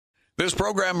This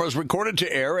program was recorded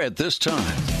to air at this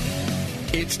time.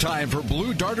 It's time for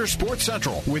Blue Darter Sports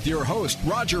Central with your host,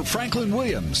 Roger Franklin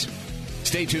Williams.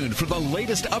 Stay tuned for the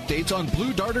latest updates on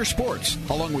Blue Darter Sports,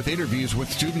 along with interviews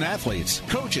with student athletes,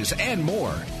 coaches, and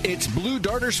more. It's Blue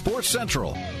Darter Sports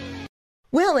Central.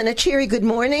 Well, and a cheery good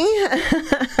morning.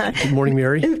 Good morning,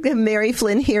 Mary. Mary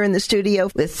Flynn here in the studio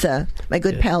with my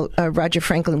good pal, Roger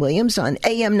Franklin Williams on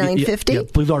AM 950. Yeah,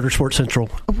 Blue Darter Sports Central.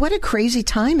 What a crazy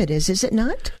time it is it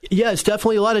not? Yeah, it's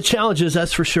definitely a lot of challenges,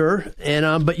 that's for sure.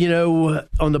 And but, you know,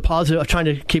 on the positive, I'm trying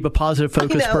to keep a positive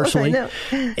focus personally. I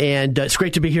know. And it's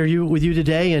great to be here with you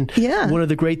today. And one of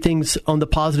the great things on the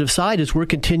positive side is we're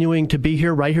continuing to be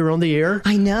here right here on the air.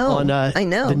 I know. On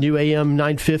the new AM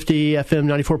 950, FM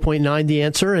 94.9, The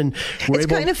Answer. And it's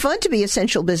kind of fun to be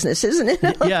essential business, isn't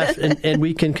it? Yes, and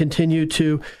we can continue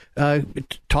to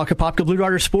talk about Blue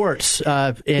Darter sports,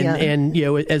 and you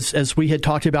know, as we had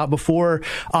talked about before,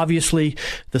 obviously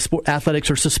the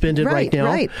athletics are suspended right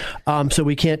now, so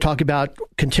we can't talk about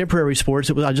contemporary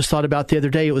sports. I just thought about the other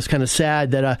day. It was kind of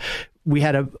sad that we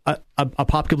had a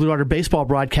Popka Blue Darter baseball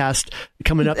broadcast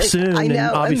coming up soon. I know,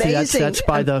 and obviously that's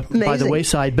by the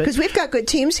wayside. But because we've got good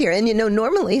teams here, and you know,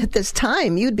 normally at this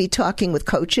time you'd be talking with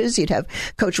coaches. You'd have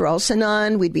Coach Ralston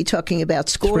on. We'd be talking about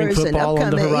scores and upcoming. On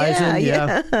the horizon.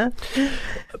 Yeah.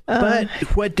 But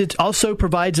what it also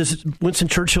provides, as Winston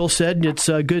Churchill said, it's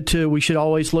good to. We should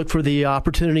always look for the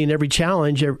opportunity in every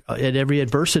challenge, at every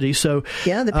adversity. So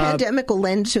the pandemic will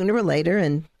end sooner or later,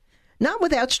 and not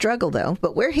without struggle, though.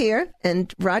 But we're here.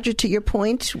 And, Roger, to your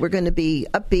point, we're going to be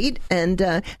upbeat. And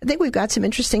I think we've got some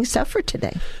interesting stuff for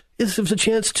today. This is a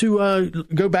chance to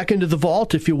go back into the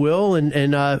vault, if you will.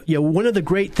 And one of the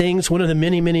great things, one of the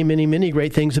many, many, many, many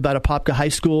great things about Apopka High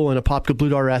School and Apopka Blue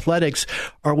Darter Athletics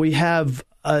are we have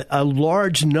a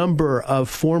large number of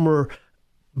former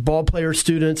ball players,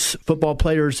 students, football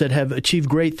players that have achieved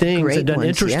great things and done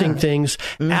interesting things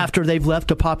after they've left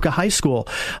Apopka High School.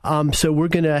 So we're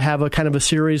going to have a kind of a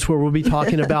series where we'll be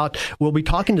talking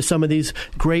to some of these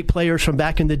great players from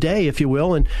back in the day, if you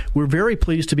will. And we're very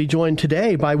pleased to be joined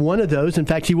today by one of those. In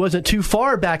fact, he wasn't too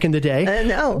far back in the day. I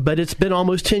know. But it's been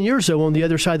almost 10 years, though, on the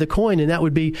other side of the coin. And that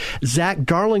would be Zach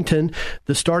Darlington,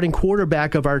 the starting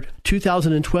quarterback of our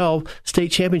 2012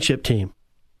 state championship team.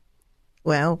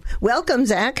 Well, welcome,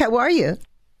 Zach. How are you?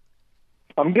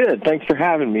 I'm good. Thanks for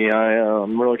having me.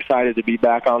 I'm real excited to be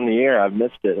back on the air. I've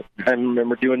missed it. I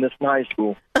remember doing this in high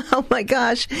school. Oh, my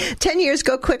gosh. 10 years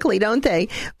go quickly, don't they?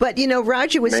 But, you know,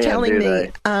 Roger was telling me,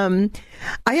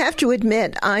 I have to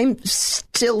admit, I'm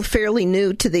still fairly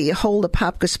new to the whole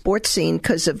Apopka sports scene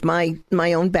because of my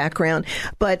own background.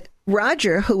 But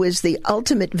Roger, who is the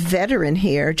ultimate veteran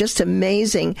here, just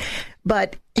amazing.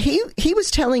 But he was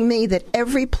telling me that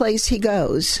every place he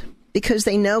goes, because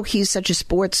they know he's such a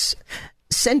sports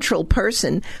central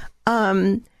person,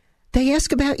 they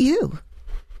ask about you.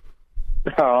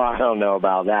 Oh, I don't know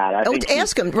about that.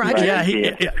 Ask him, Roger.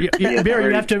 Barry,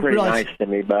 you have to pretty realize. Nice to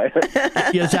me, but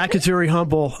Zach is very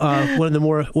humble. One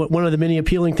of the many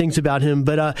appealing things about him.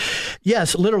 But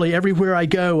yes, literally everywhere I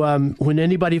go, when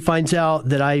anybody finds out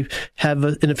that I have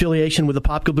an affiliation with the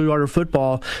Apopka Blue Darter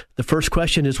football, the first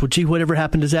question is, "Well, gee, whatever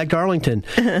happened to Zach Darlington?"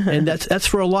 And that's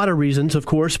for a lot of reasons, of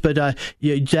course. But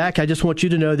Zach, I just want you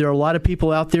to know there are a lot of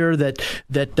people out there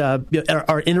that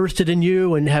are interested in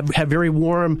you and have very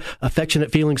warm, affectionate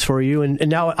feelings for you, and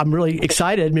now I'm really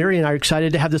excited. Mary and I are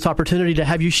excited to have this opportunity to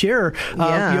have you share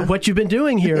what you've been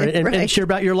doing here and share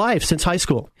about your life since high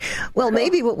school. Well,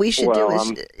 maybe what we should do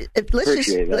is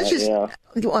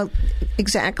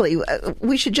exactly.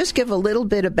 We should just give a little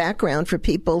bit of background for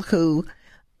people who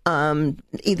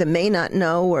either may not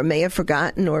know or may have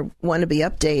forgotten or want to be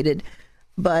updated.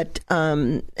 But,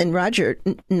 and Roger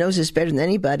knows this better than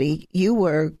anybody, you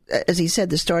were, as he said,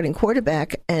 the starting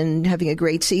quarterback and having a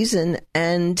great season.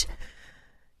 And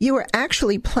you were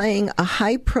actually playing a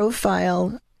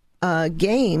high-profile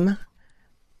game,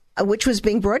 which was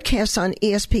being broadcast on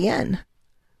ESPN,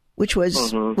 which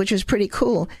was pretty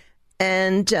cool.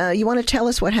 And you want to tell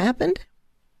us what happened?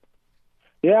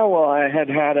 Yeah, well, I had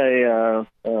a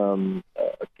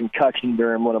concussion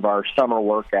during one of our summer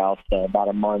workouts about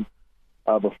a month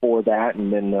before that,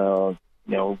 and then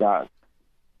got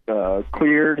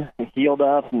cleared, healed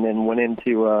up, and then went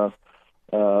into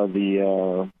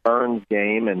the Burns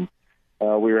game, and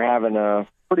we were having a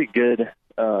pretty good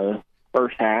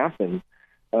first half, and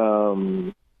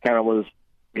kind of was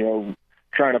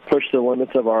trying to push the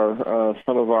limits of our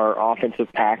some of our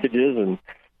offensive packages, and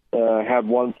had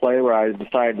one play where I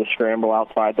decided to scramble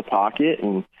outside the pocket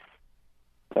and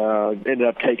ended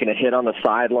up taking a hit on the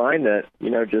sideline that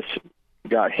just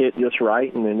got hit just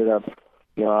right and ended up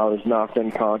I was knocked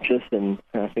unconscious, and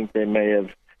I think they may have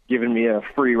given me a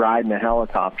free ride in a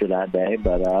helicopter that day.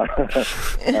 But so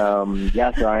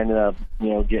I ended up,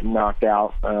 getting knocked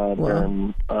out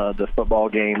during the football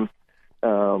game,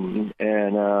 and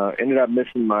ended up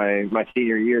missing my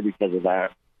senior year because of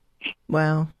that.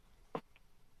 Wow.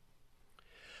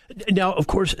 Now, of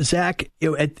course, Zach,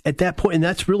 at that point, and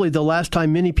that's really the last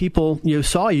time many people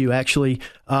saw you. Actually,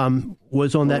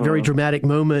 was on that very dramatic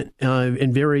moment,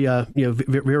 and very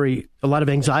very a lot of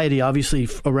anxiety, obviously,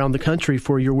 around the country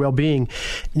for your well-being.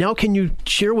 Now, can you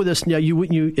share with us? Now,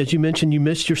 you as you mentioned, you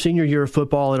missed your senior year of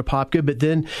football at Apopka, but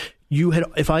then you had,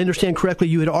 if I understand correctly,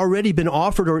 you had already been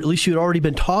offered, or at least you had already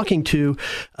been talking to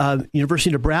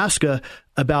University of Nebraska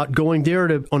about going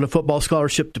there on a football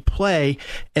scholarship to play,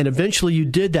 and eventually you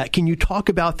did that. Can you talk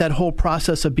about that whole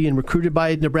process of being recruited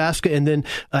by Nebraska and then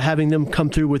having them come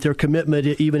through with their commitment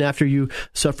even after you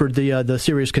suffered the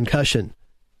serious concussion?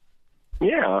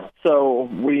 Yeah, so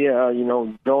we,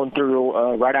 going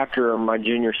through right after my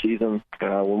junior season,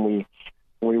 when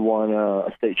we won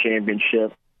a state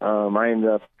championship, I ended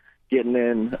up getting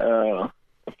in a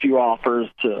few offers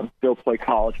to go play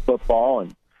college football,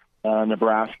 and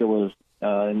Nebraska was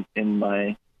in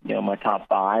my my top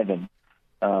 5, and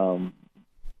I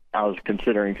was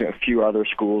considering a few other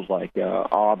schools like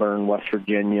Auburn, West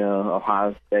Virginia,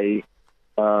 Ohio State.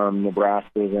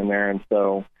 Nebraska was in there, and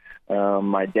so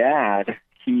my dad,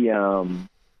 he was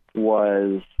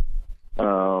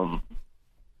going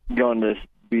to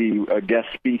be a guest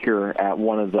speaker at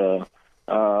one of the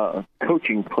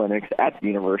coaching clinics at the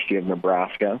University of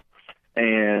Nebraska,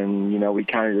 and we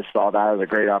kind of just saw that as a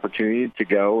great opportunity to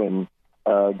go and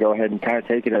go ahead and kind of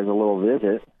take it as a little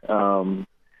visit,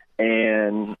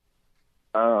 and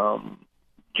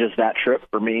just that trip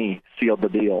for me sealed the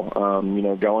deal.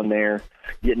 Going there,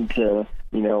 getting to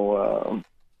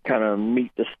kind of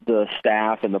meet the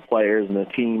staff and the players and the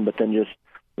team, but then just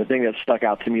the thing that stuck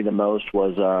out to me the most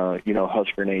was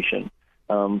Husker Nation.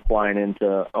 Flying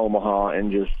into Omaha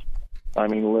and just,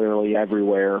 literally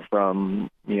everywhere from,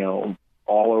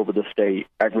 all over the state,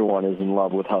 everyone is in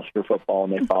love with Husker football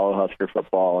and they follow Husker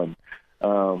football. And,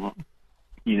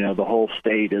 the whole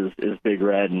state is Big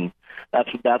Red. And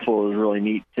that's what was really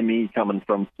neat to me coming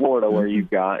from Florida, where you've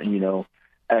got,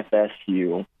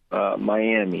 FSU,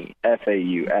 Miami,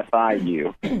 FAU,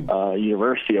 FIU,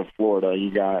 University of Florida,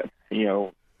 you got,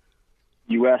 USF,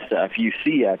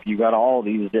 UCF, you got all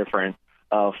these different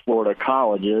Florida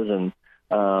colleges, and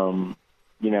so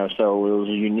it was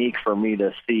unique for me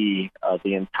to see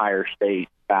the entire state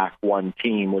back one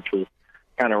team, which was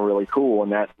kind of really cool,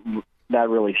 and that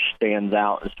really stands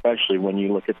out, especially when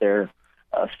you look at their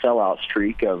sellout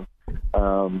streak of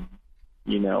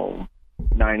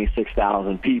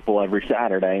 96,000 people every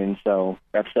Saturday, and so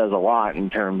that says a lot in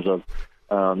terms of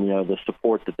the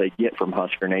support that they get from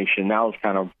Husker Nation. That was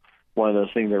kind of one of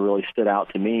those things that really stood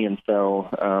out to me. And so,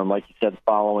 like you said,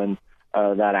 following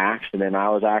that accident, I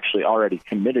was actually already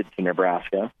committed to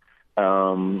Nebraska.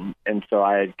 And so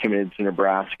I had committed to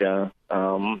Nebraska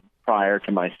prior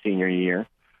to my senior year.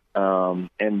 And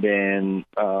then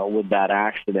with that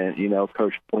accident,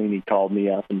 Coach Pelini called me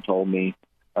up and told me,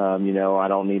 I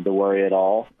don't need to worry at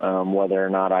all whether or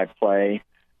not I play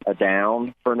a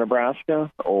down for Nebraska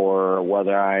or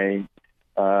whether I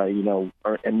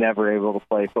am never able to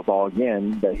play football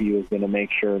again, that he was going to make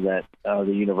sure that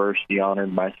the university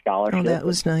honored my scholarship. Oh, that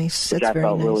was nice. Which That's I very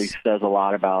felt nice. really says a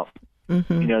lot about,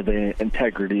 the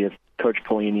integrity of Coach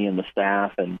Pelini and the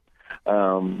staff, and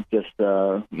the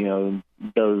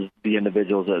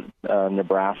individuals at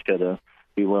Nebraska to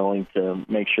be willing to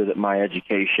make sure that my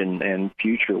education and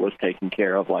future was taken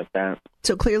care of like that.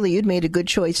 So clearly you'd made a good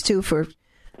choice, too, for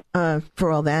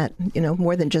all that,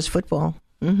 more than just football.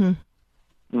 Mm-hmm.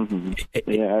 Mm-hmm.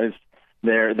 Yeah,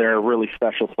 they're a really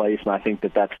special place, and I think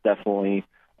that's definitely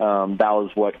that was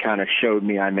what kind of showed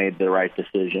me I made the right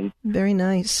decision. Very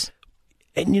nice.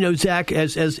 And Zach,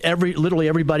 as literally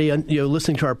everybody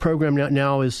listening to our program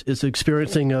now is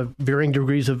experiencing varying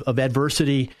degrees of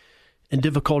adversity and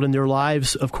difficult in their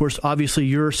lives. Of course, obviously,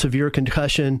 your severe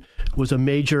concussion was a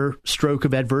major stroke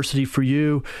of adversity for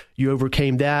you. You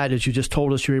overcame that, as you just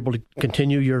told us. You're able to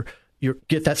continue your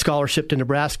get that scholarship to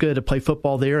Nebraska to play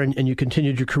football there, and you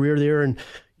continued your career there. And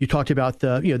you talked about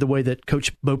the way that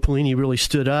Coach Bo Pelini really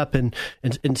stood up and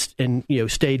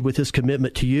stayed with his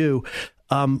commitment to you.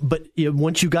 But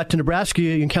once you got to Nebraska,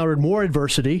 you encountered more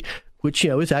adversity. which,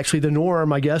 is actually the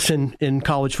norm, I guess, in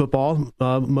college football,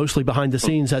 mostly behind the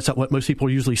scenes. That's not what most people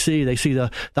usually see. They see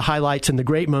the highlights and the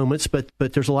great moments, but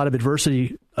there's a lot of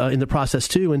adversity in the process,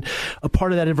 too. And a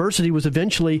part of that adversity was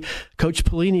eventually Coach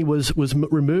Pelini was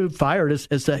removed, fired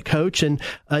as that coach, and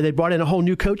they brought in a whole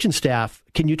new coaching staff.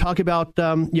 Can you talk about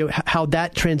how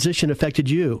that transition affected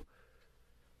you?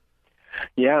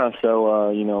 Yeah,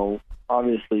 so,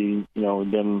 obviously,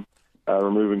 them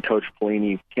removing Coach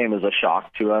Pelini came as a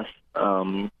shock to us.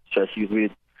 Especially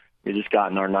because we had just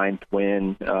gotten our 9th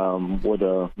win with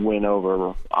a win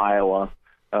over Iowa,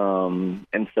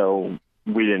 and so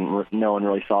no one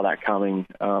really saw that coming.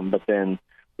 But then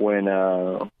when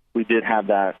we did have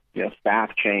that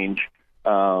staff change,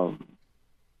 I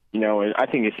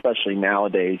think especially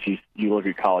nowadays you look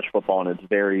at college football and it's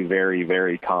very, very,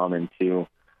 very common to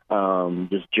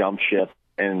just jump ship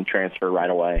and transfer right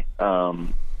away.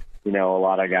 A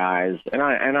lot of guys, and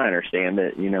I understand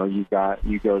that, you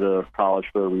go to college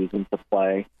for a reason to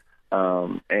play,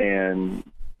 and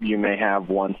you may have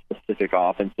one specific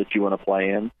offense that you want to play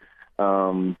in,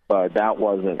 but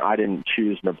I didn't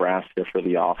choose Nebraska for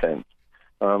the offense.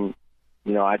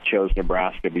 I chose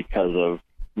Nebraska because of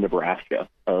Nebraska,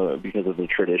 because of the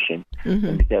tradition,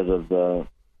 and because of the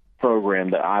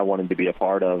program that I wanted to be a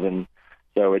part of, and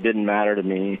so it didn't matter to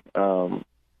me,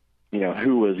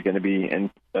 who was going to be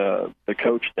in the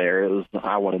coach there. It was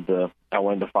I wanted to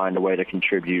find a way to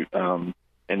contribute and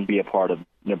be a part of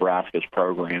Nebraska's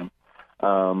program,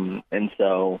 and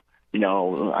so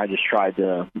I just tried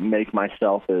to make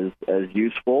myself as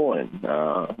useful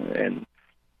and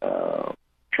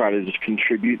try to just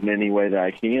contribute in any way that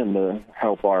I can to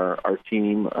help our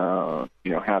team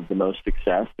have the most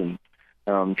success, and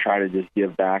try to just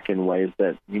give back in ways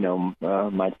that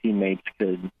my teammates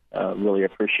could really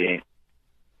appreciate.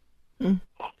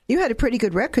 You had a pretty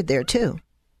good record there, too.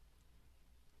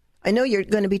 I know you're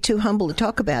going to be too humble to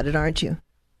talk about it, aren't you?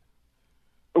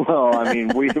 Well, I mean,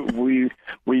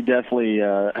 we definitely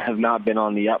have not been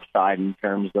on the upside in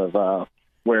terms of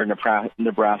where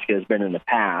Nebraska has been in the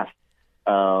past,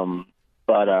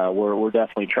 but we're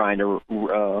definitely trying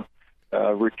to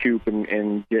recoup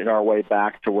and get our way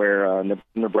back to where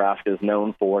Nebraska is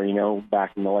known for.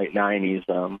 Back in the late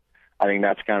 90s. I think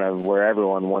that's kind of where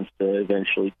everyone wants to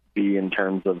eventually be in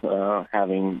terms of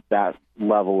having that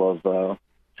level of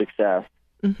success.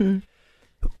 Mm-hmm.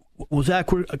 Well,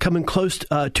 Zach, we're coming close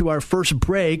to our first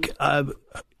break.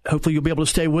 Hopefully you'll be able to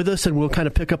stay with us, and we'll kind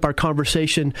of pick up our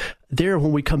conversation there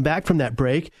when we come back from that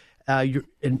break. You're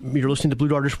listening to Blue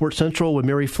Darter Sports Central with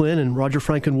Mary Flynn and Roger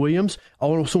Franklin Williams. I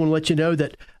also want to let you know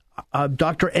that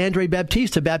Dr. Andre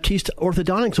Baptiste of Baptiste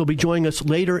Orthodontics will be joining us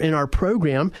later in our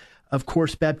program. Of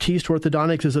course, Baptiste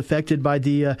Orthodontics is affected by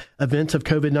the events of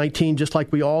COVID-19, just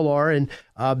like we all are, and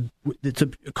it's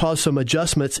caused some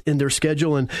adjustments in their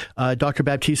schedule, and Dr.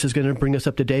 Baptiste is going to bring us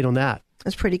up to date on that.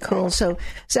 That's pretty cool. So,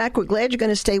 Zach, we're glad you're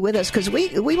going to stay with us because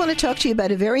we want to talk to you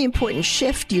about a very important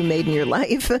shift you made in your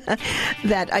life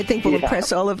that I think will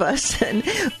impress all of us. And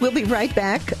we'll be right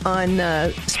back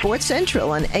on Sports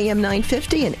Central on AM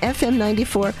 950 and FM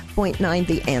 94.9,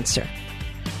 The Answer.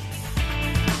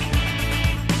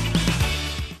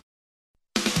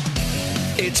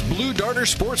 It's Blue Darter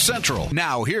Sports Central.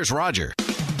 Now, here's Roger.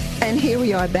 And here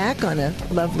we are back on a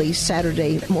lovely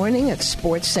Saturday morning at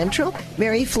Sports Central.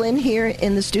 Mary Flynn here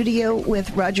in the studio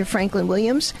with Roger Franklin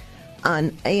Williams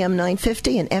on AM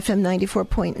 950 and FM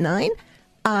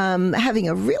 94.9. Having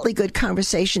a really good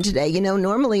conversation today.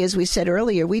 Normally, as we said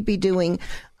earlier, we'd be doing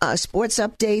sports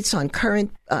updates on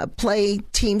current play,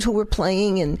 teams who were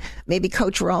playing, and maybe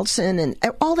Coach Ralston. And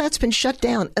all that's been shut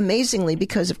down, amazingly,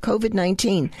 because of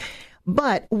COVID-19.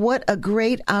 But what a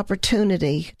great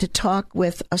opportunity to talk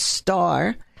with a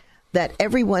star that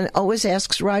everyone always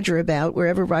asks Roger about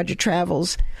wherever Roger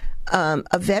travels,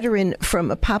 a veteran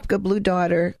from Apopka Blue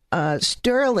Darter,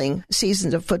 sterling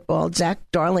seasons of football, Zach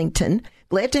Darlington.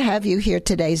 Glad to have you here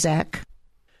today, Zach.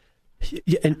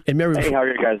 Yeah, and Mary, hey, how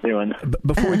are you guys doing?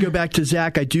 Before we go back to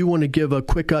Zach, I do want to give a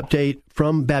quick update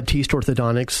from Baptiste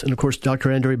Orthodontics. And, of course,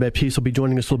 Dr. Andre Baptiste will be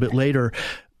joining us a little bit later.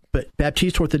 But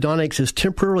Baptiste Orthodontics is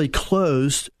temporarily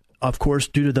closed, of course,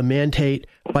 due to the mandate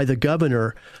by the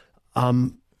governor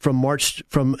from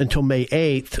until May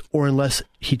 8th, or unless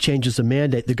he changes the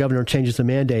mandate, the governor changes the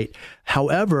mandate.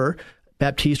 However,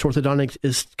 Baptiste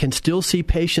Orthodontics can still see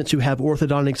patients who have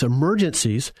orthodontics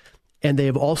emergencies, and they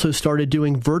have also started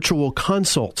doing virtual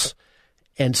consults.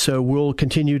 And so we'll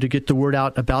continue to get the word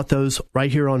out about those right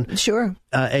here on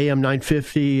AM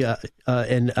 950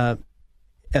 and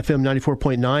FM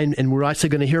 94.9, and we're actually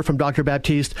going to hear from Dr.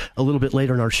 Baptiste a little bit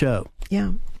later in our show.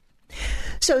 Yeah.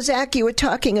 So, Zach, you were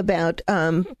talking about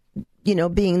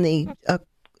being the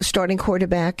starting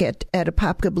quarterback at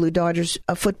Apopka Blue Darters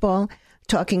football,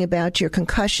 talking about your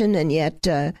concussion, and yet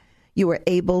you were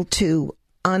able to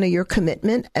honor your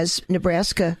commitment as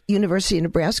University of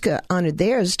Nebraska honored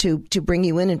theirs to bring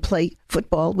you in and play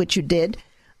football, which you did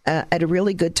at a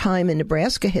really good time in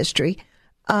Nebraska history.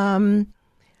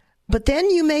 But then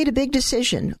you made a big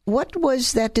decision. What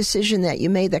was that decision that you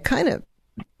made that kind of,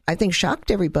 I think,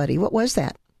 shocked everybody? What was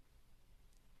that?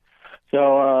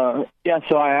 So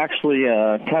I actually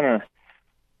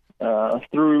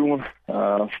through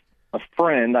a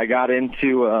friend, I got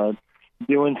into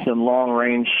doing some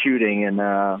long-range shooting, and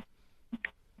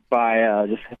by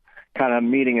just kind of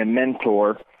meeting a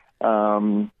mentor,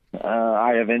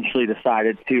 I eventually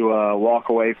decided to walk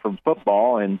away from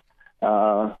football, and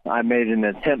I made an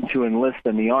attempt to enlist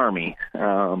in the Army.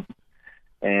 And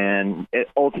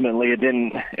ultimately it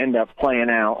didn't end up playing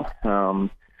out.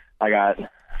 I got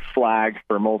flagged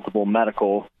for multiple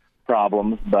medical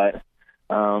problems, but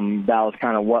that was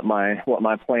kind of what my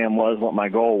plan was, what my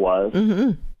goal was.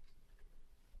 Mm-hmm.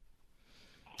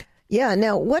 Yeah.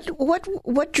 Now,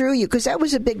 what drew you? Because that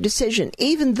was a big decision,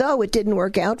 even though it didn't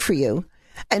work out for you.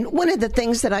 And one of the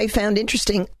things that I found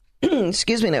interesting,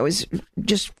 excuse me, and I was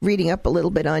just reading up a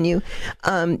little bit on you.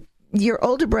 Your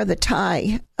older brother,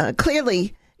 Ty,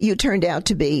 clearly you turned out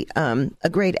to be a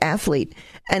great athlete.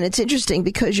 And it's interesting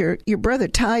because your brother,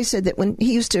 Ty, said that when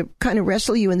he used to kind of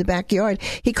wrestle you in the backyard,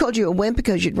 he called you a wimp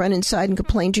because you'd run inside and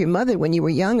complain to your mother when you were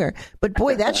younger. But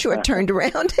boy, that sure turned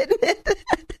around, didn't it?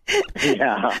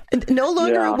 Yeah. No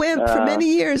longer a wimp for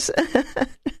many years.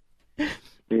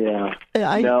 Yeah.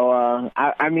 I've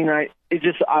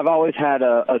always had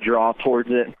a draw towards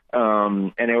it.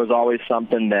 And it was always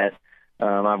something that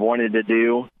I've wanted to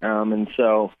do. And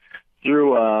so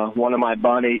through one of my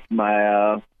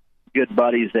good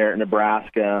buddies there at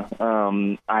Nebraska,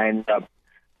 I ended up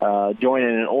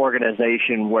joining an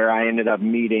organization where I ended up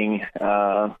meeting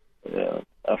a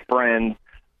friend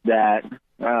that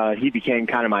he became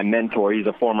kind of my mentor. He's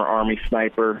a former Army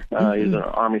sniper. He's an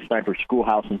Army sniper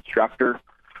schoolhouse instructor.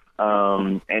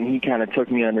 And he kind of took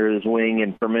me under his wing,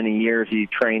 and for many years he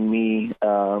trained me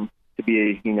to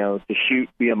shoot,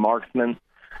 be a marksman.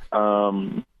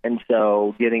 And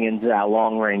so getting into that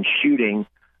long-range shooting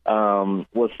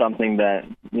was something that,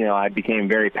 I became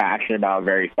very passionate about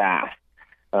very fast.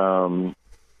 And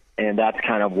that's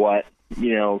kind of what,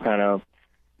 drew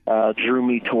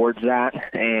me towards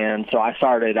that. And so I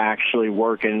started actually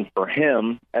working for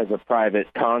him as a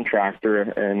private contractor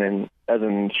and then as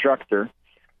an instructor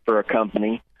for a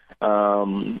company,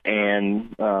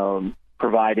 and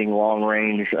providing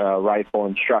long-range rifle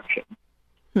instruction.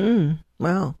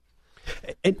 Wow.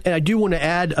 And I do want to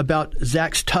add about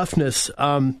Zach's toughness.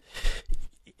 And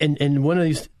one of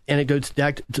these anecdotes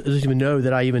Zach doesn't even know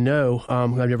that I even know.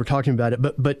 I've never talked to him about it.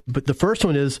 But the first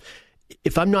one is,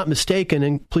 if I'm not mistaken,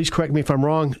 and please correct me if I'm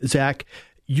wrong, Zach,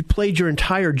 you played your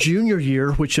entire junior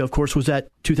year, which of course was that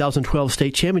 2012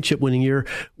 state championship winning year,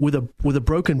 with a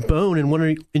broken bone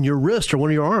in your wrist or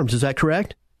one of your arms. Is that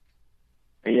correct?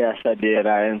 Yes, I did.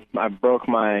 I broke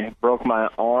my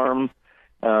arm,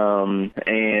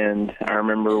 and I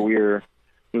remember we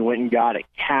went and got it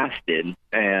casted,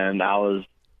 and I was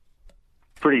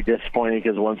pretty disappointed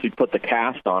because once we put the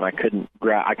cast on, I couldn't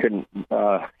throw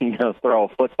a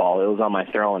football. It was on my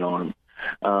throwing arm.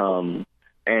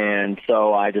 And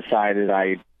so I decided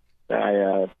I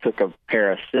took a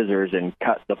pair of scissors and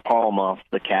cut the palm off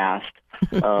the cast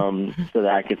so that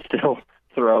I could still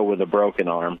throw with a broken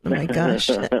arm. Oh my gosh.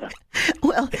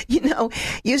 Well,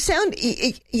 you sound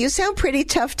pretty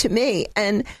tough to me,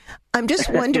 and I'm just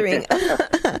wondering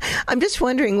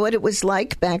what it was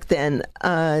like back then.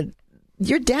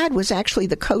 Your dad was actually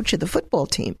the coach of the football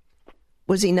team.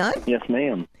 Was he not? Yes,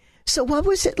 ma'am. So what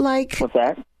was it like? What's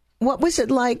that? What was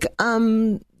it like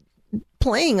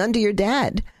playing under your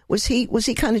dad? Was he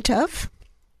kind of tough?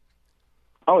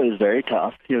 Oh, he was very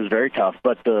tough.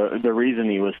 But the reason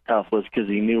he was tough was because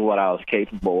he knew what I was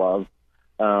capable of.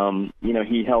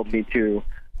 He held me to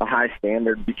a high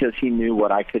standard because he knew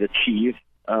what I could achieve.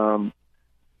 And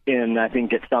I think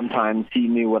that sometimes he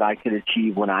knew what I could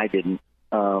achieve when I didn't.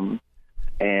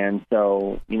 And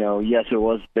so, yes, it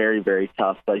was very, very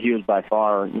tough, but he was by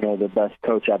far, the best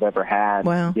coach I've ever had.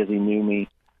 Wow. Because he knew me.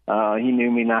 He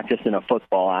knew me not just in a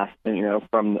football aspect,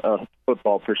 from a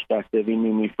football perspective. He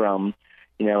knew me from,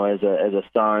 as a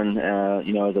son,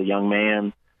 as a young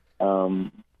man.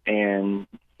 And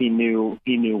he knew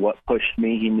what pushed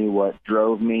me. He knew what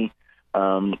drove me.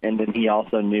 And then he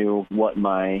also knew what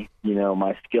my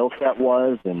skill set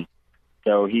was. And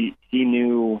so he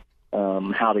knew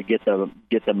how to get the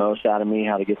most out of me,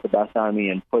 how to get the best out of me,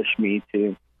 and push me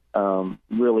to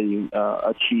really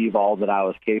achieve all that I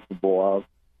was capable of.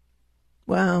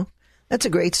 Wow, that's a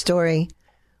great story.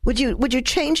 Would you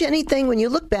change anything when you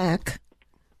look back?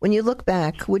 When you look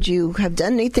back, would you have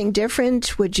done anything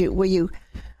different? Were you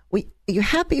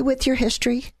happy with your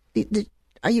history?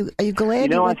 Are you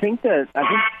glad? I think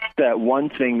that one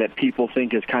thing that people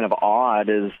think is kind of odd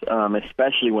is,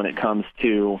 especially when it comes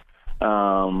to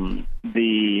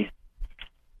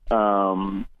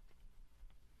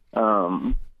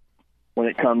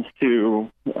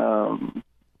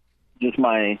just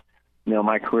my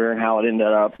career and how it ended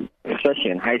up,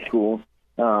 especially in high school,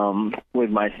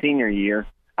 with my senior year.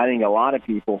 I think a lot of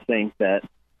people think that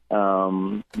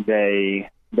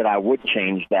that I would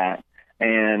change that,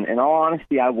 and in all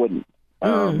honesty, I wouldn't.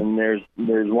 And there's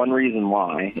one reason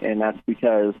why, and that's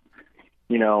because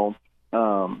I've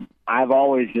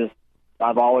always just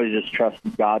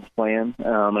trusted God's plan,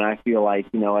 and I feel like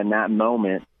in that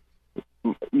moment,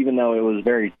 even though it was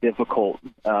very difficult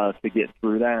to get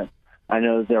through that, I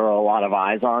know that there were a lot of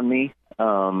eyes on me,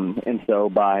 and so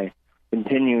by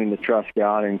continuing to trust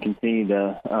God and continue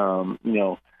to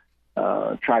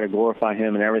try to glorify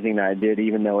Him in everything that I did,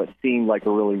 even though it seemed like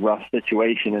a really rough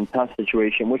situation and tough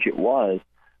situation, which it was,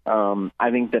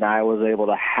 I think that I was able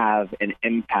to have an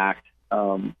impact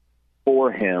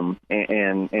for Him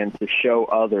and to show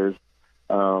others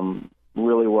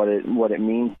really what it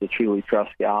means to truly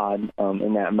trust God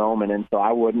in that moment. And so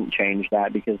I wouldn't change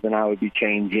that, because then I would be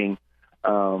changing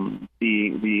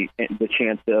the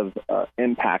chance of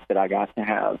impact that I got to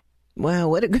have.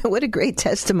 What a great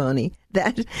testimony!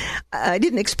 That I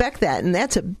didn't expect that, and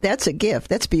that's a gift.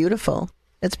 That's beautiful.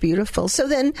 That's beautiful. So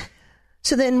then,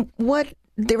 what?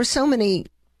 There were so many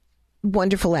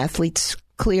wonderful athletes.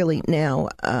 Clearly now,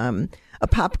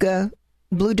 Apopka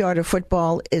Blue Darter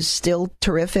football is still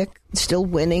terrific, still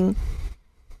winning.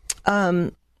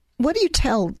 What do you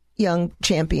tell young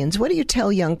champions? What do you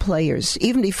tell young players,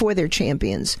 even before they're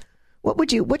champions?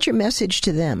 What's your message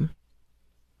to them?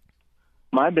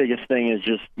 My biggest thing is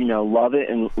just, love it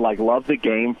and love the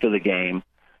game for the game.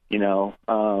 In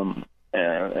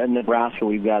Nebraska,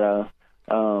 we've got a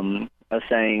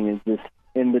saying is just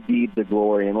in the deed, the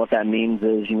glory. And what that means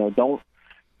is,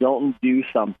 don't do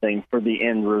something for the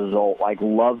end result.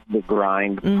 Love the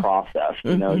grind process.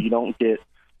 You don't get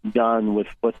done with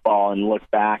football and look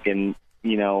back and,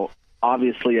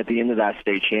 obviously at the end of that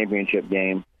state championship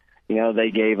game,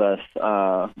 they gave us,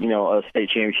 a state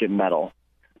championship medal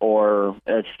or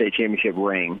a state championship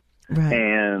ring. Right.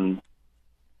 And,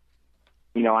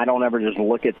 I don't ever just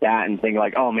look at that and think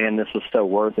oh man, this was so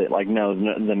worth it. No,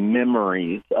 the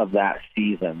memories of that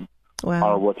season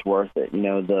are what's worth it.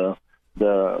 The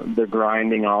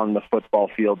grinding on the football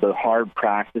field, the hard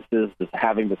practices, just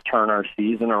having to turn our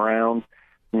season around,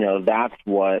 that's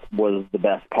what was the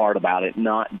best part about it,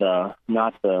 not the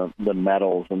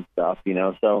medals and stuff,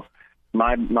 So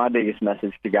my biggest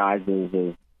message to guys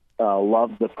is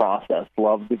love the process,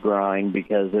 love the grind,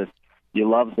 because if you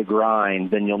love the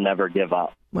grind, then you'll never give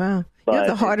up. Wow. You have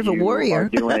the heart of a warrior.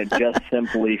 If you're doing it just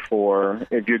simply for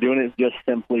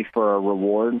a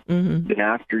reward, then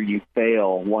after you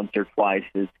fail once or twice,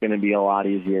 it's going to be a lot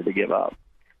easier to give up.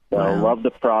 So love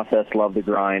the process, love the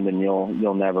grind, and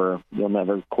you'll never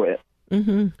quit.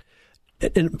 Mm-hmm.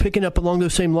 And picking up along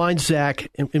those same lines,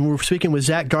 Zach, and we're speaking with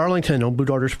Zach Darlington on Blue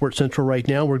Darter Sports Central right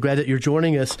now. We're glad that you're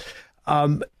joining us.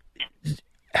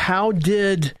 How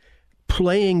did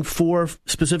playing for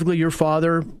specifically your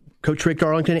father, Coach Rick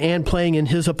Darlington, and playing in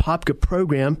his Apopka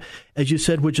program, as you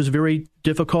said, which is very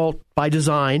difficult by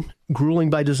design, grueling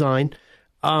by design,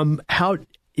 how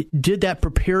did that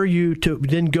prepare you to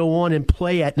then go on and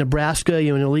play at Nebraska, an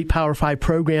elite Power 5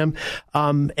 program,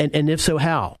 and if so,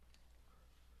 how?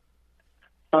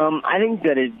 I think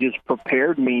that it just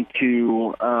prepared me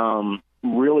to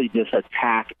really just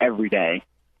attack every day,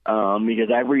 because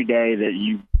every day that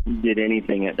you did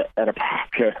anything at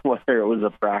Apopka, whether it was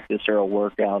a practice or a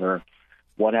workout or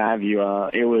what have you,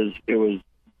 it was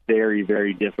very,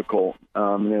 very difficult. It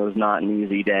was not an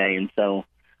easy day, and so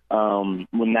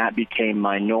when that became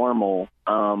my normal,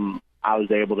 I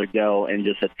was able to go and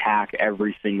just attack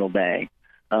every single day,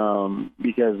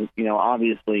 because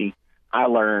obviously I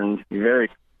learned very,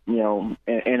 in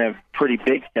a pretty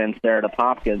big sense there at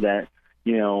Apopka that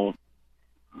you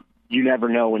never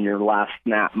know when your last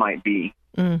snap might be.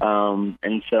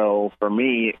 And so for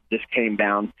me, it just came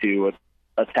down to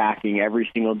attacking every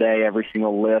single day, every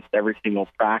single lift, every single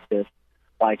practice,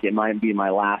 like it might be my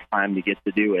last time to get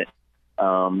to do it,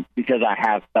 because I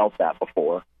have felt that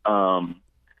before.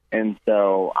 And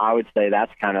so I would say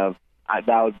that's kind of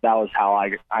that was how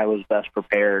I was best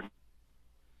prepared.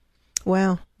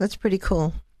 Wow, that's pretty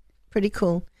cool. Pretty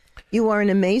cool. You are an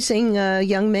amazing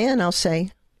young man, I'll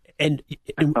say. And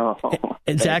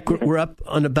Zach, we're up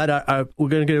on about we're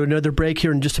going to go to another break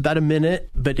here in just about a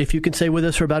minute. But if you can stay with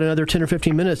us for about another 10 or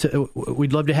 15 minutes,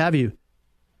 we'd love to have you.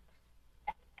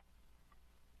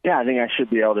 Yeah, I think I should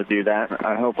be able to do that.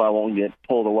 I hope I won't get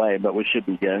pulled away, but we should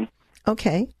be good.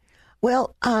 Okay.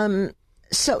 Well,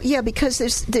 so yeah, because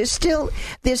there's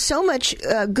so much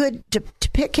good to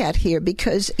pick at here,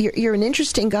 because you're an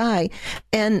interesting guy,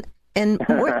 and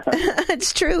more,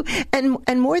 it's true,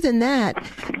 and more than that,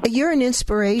 you're an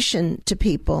inspiration to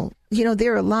people. You know,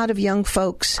 there are a lot of young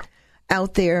folks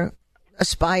out there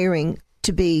aspiring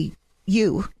to be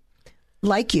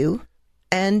like you,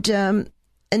 and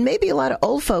maybe a lot of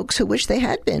old folks who wish they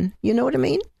had been. You know what I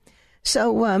mean?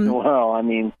 So, well, I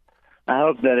mean, I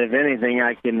hope that if anything,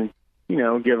 I can,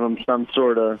 give them some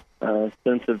sort of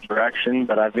sense of direction.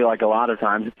 But I feel like a lot of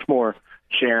times it's more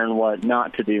sharing what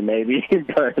not to do, maybe.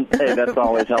 But hey, that's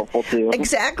always helpful too.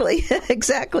 Exactly.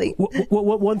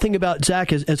 One thing about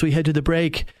Zach is, as we head to the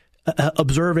break,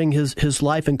 observing his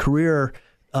life and career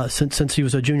since he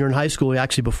was a junior in high school,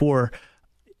 actually before.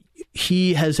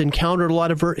 He has encountered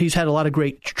he's had a lot of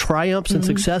great triumphs and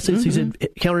successes. He's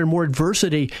encountered more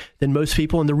adversity than most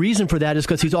people. And the reason for that is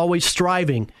because he's always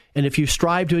striving. And if you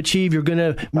strive to achieve, you're going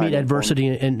to meet adversity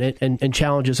and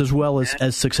challenges as well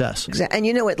as success. Exactly. And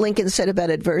you know what Lincoln said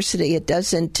about adversity? It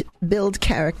doesn't build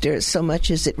character so much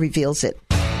as it reveals it.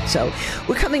 So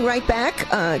we're coming right back.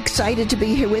 Excited to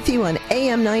be here with you on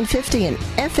AM 950 and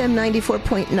FM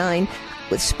 94.9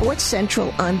 with Sports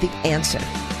Central on The Answer.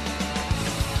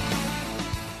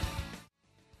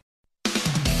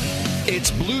 It's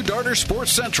Blue Darter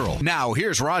Sports Central. Now,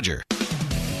 here's Roger.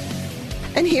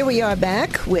 And here we are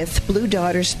back with Blue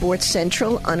Darter Sports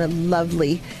Central on a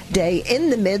lovely day in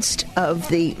the midst of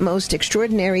the most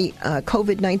extraordinary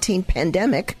COVID-19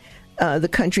 pandemic the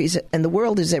country and the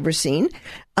world has ever seen.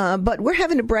 But we're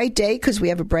having a bright day because we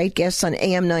have a bright guest on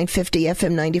AM 950,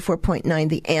 FM 94.9,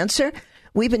 The Answer.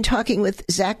 We've been talking with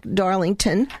Zach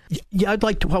Darlington. Yeah, I'd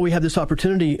like to, while we have this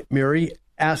opportunity, Mary,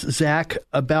 ask Zach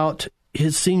about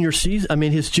his senior season,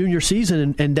 his junior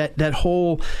season and that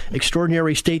whole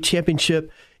extraordinary state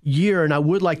championship year. And I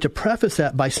would like to preface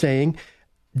that by saying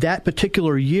that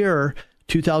particular year,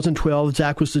 2012,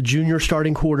 Zach was the junior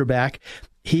starting quarterback.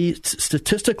 He,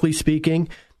 statistically speaking,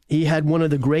 he had one of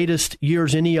the greatest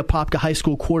years any Apopka High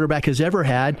School quarterback has ever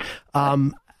had.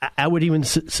 I would even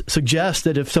suggest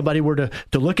that if somebody were to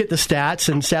look at the stats,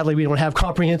 and sadly we don't have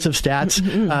comprehensive stats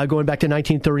going back to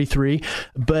 1933,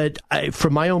 but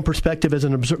from my own perspective as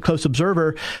an close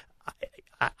observer,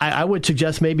 I would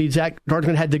suggest maybe Zach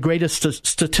Darlington had the greatest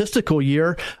statistical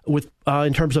year with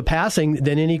in terms of passing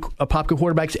than any Apopka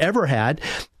quarterbacks ever had.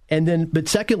 And then, but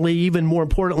secondly, even more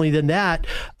importantly than that,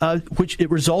 which it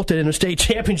resulted in a state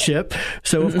championship.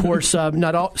 So, of course,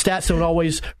 not all stats don't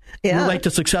always relate to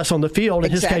success on the field.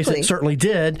 In his case, it certainly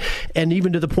did. And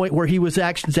even to the point where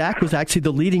Zach was actually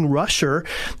the leading rusher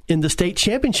in the state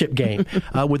championship game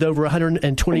with over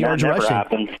 120 yards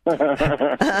rushing.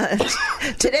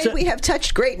 Today we have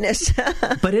touched greatness.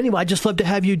 But anyway, I'd just love to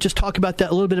have you just talk about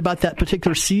that a little bit about that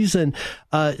particular season,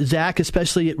 Zach,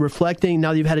 especially reflecting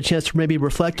now that you've had a chance to maybe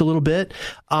reflect a little bit.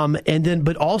 And then,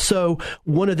 but also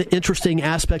one of the interesting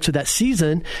aspects of that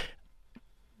season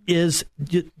is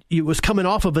it was coming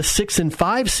off of a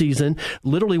 6-5 season,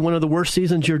 literally one of the worst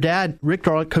seasons your dad,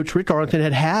 Coach Rick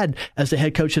Darlington, had as the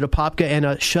head coach at Apopka, and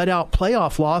a shutout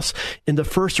playoff loss in the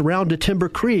first round to Timber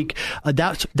Creek.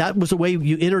 That was the way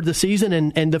you entered the season,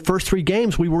 and the first 3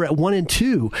 games we were at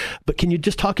 1-2. But can you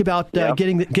just talk about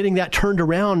getting that turned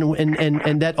around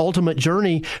and that ultimate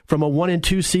journey from a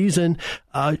 1-2 season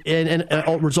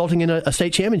and resulting in a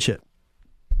state championship?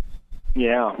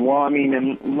 Yeah, well,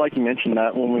 and like you mentioned,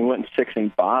 that when we went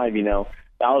 6-5,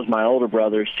 that was my older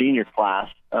brother's senior class,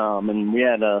 and we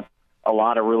had a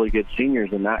lot of really good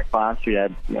seniors in that class. We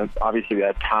had, obviously we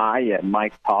had Ty, you had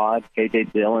Mike Todd,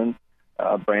 KJ Dillon,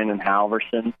 Brandon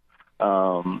Halverson.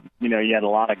 You had a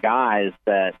lot of guys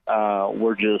that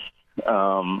were just,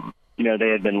 they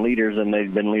had been leaders, and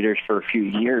they'd been leaders for a few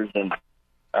years, and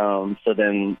so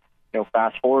then,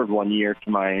 fast forward 1 year to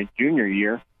my junior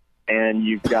year, and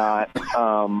you've got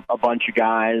a bunch of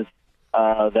guys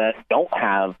that don't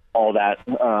have all that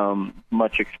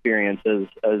much experience as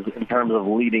in terms of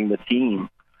leading the team.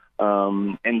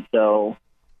 And so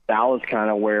that was kind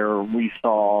of where we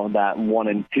saw that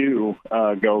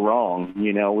 1-2 go wrong.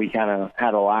 We kind of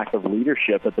had a lack of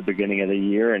leadership at the beginning of the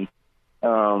year. And,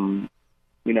 and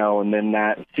then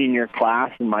that senior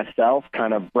class and myself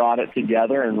kind of brought it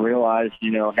together and realized,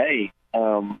 hey,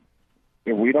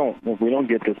 if we don't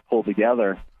get this pulled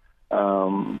together,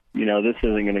 this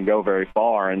isn't going to go very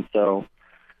far. And so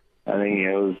I think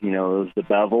it was the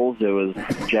Bevels, it was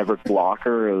Jedrick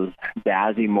Walker, it was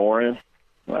Dazzy Morris,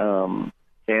 Sam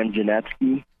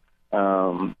Janetsky,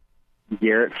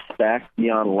 Garrett Speck,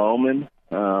 Dion Lohman,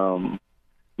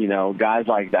 guys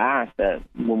like that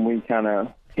when we kind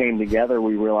of came together,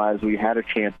 we realized we had a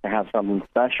chance to have something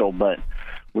special, but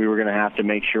we were going to have to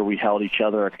make sure we held each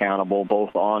other accountable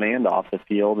both on and off the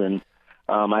field. And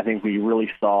I think we really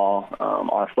saw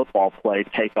our football play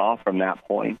take off from that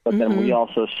point. But then we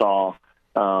also saw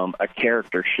a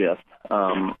character shift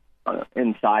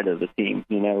inside of the team.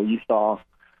 You saw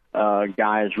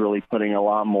guys really putting a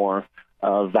lot more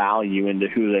value into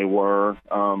who they were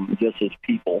just as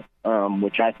people,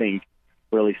 which I think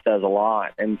really says a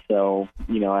lot. And so,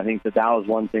 I think that was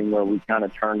one thing where we kind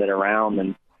of turned it around.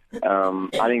 And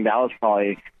I think that was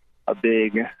probably a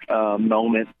big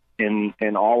moment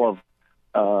in all of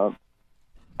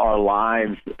our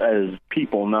lives as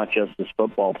people, not just as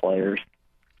football players.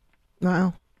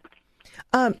 Wow.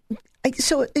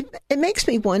 So it makes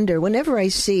me wonder, whenever I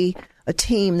see a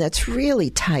team that's really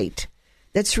tight,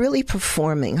 that's really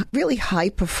performing, really high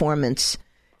performance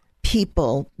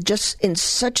people, just in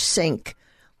such sync,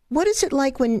 what is it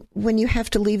like when you have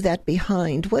to leave that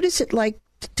behind? What is it like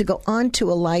to go on to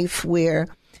a life where,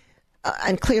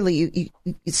 and clearly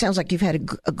it sounds like you've had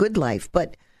a good life,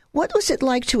 but what was it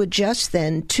like to adjust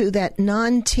then to that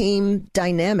non-team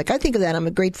dynamic? I think of that. I'm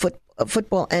a great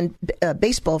football and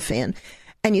baseball fan.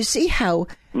 And you see how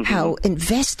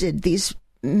invested these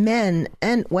men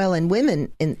and women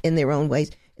in their own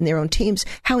ways, in their own teams,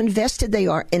 how invested they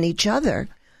are in each other.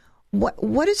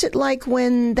 What is it like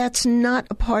when that's not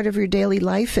a part of your daily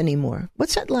life anymore?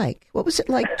 What's that like? What was it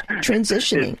like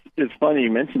transitioning? It's funny you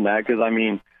mentioned that because,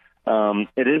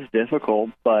 it is difficult,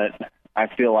 but I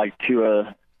feel like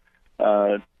to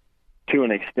an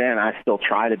extent, I still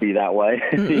try to be that way.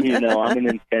 I'm an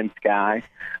intense guy.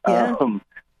 Yeah.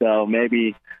 So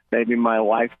maybe my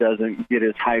wife doesn't get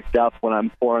as hyped up when I'm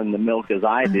pouring the milk as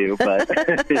I do, but,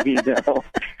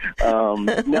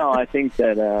 no, I think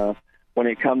that when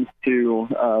it comes to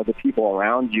the people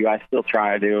around you, I still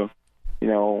try to,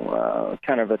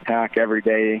 kind of attack every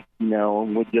day,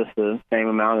 with just the same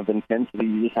amount of intensity.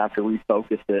 You just have to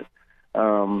refocus it,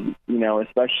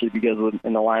 especially because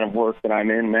in the line of work that I'm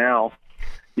in now,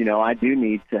 I do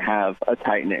need to have a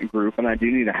tight-knit group, and I do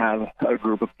need to have a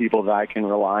group of people that I can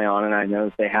rely on, and I know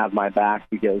that they have my back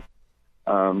because,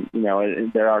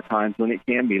 there are times when it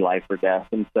can be life or death.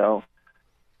 And so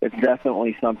it's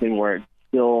definitely something where it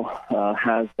still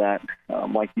has that,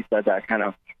 like you said, that kind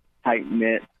of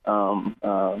tight-knit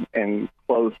and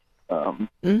close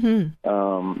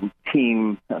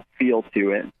team feel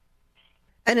to it.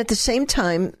 And at the same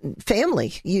time,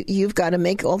 family. You've got to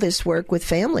make all this work with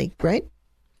family, right?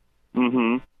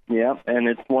 Yeah, and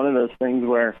it's one of those things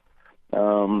where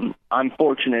I'm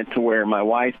fortunate to where my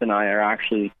wife and I are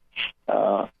actually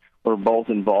we're both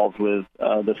involved with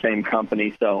the same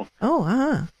company. So,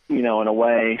 in a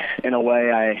way,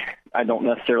 I don't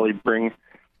necessarily bring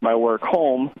my work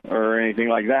home or anything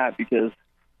like that because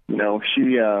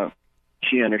she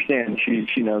understands.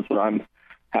 She knows what I'm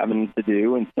having to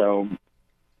do, and so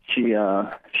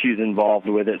she's involved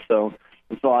with it. So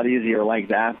it's a lot easier like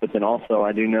that. But then also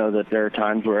I do know that there are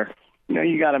times where,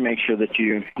 you got to make sure that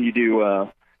you do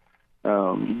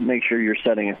make sure you're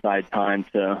setting aside time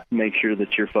to make sure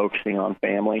that you're focusing on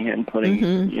family and putting,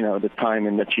 the time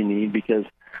in that you need, because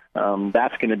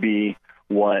that's going to be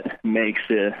what makes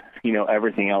it,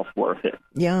 everything else worth it.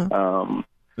 Yeah.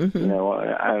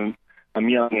 I'm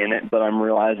young in it, but I'm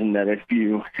realizing that if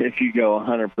you go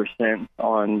 100%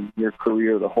 on your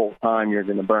career the whole time, you're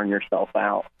going to burn yourself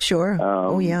out. Sure.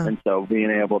 And so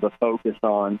being able to focus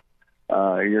on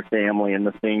your family and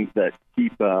the things that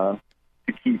keep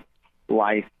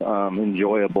life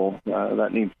enjoyable, that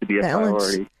needs to be a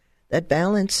priority. That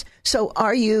balance. So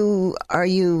so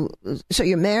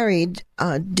you're married.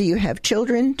 Do you have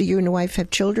children? Do you and your wife have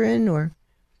children, or?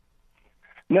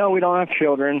 No, we don't have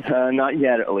children, not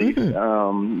yet at least.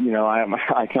 I'm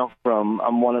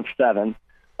one of 7,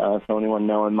 so anyone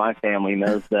knowing my family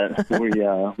knows that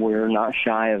we're not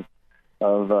shy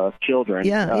of children.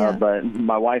 But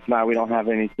my wife and I, we don't have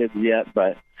any kids yet,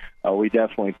 but we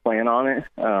definitely plan on it.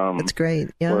 That's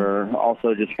great. Yeah. We're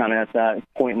also just kind of at that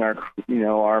point in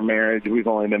our marriage. We've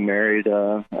only been married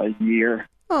a year.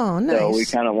 Oh, nice. So we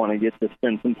kind of want to get to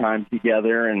spend some time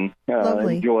together and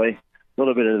enjoy a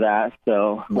little bit of that.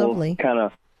 So we'll kind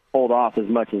of hold off as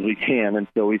much as we can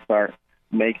until we start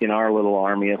making our little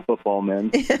army of football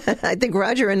men. I think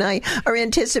Roger and I are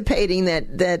anticipating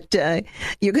that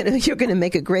you're gonna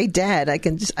make a great dad. I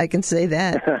can say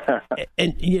that.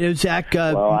 And Zach,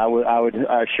 well,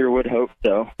 I sure would hope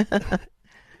so.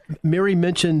 Mary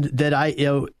mentioned that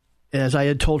as I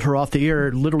had told her off the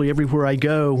air, literally everywhere I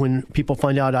go, when people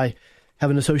find out I have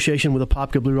an association with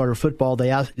Apopka Blue Darter football,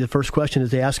 the first question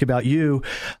is they ask about you.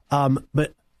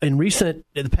 But in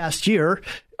the past year,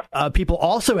 people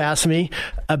also asked me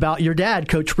about your dad,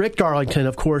 Coach Rick Darlington,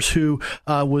 of course, who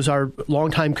was our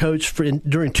longtime coach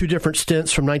during two different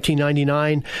stints from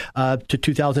 1999 to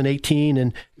 2018,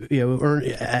 and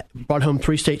brought home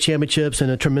 3 state championships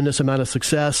and a tremendous amount of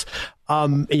success.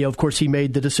 Of course, he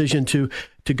made the decision to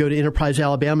go to Enterprise,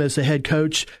 Alabama as the head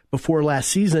coach before last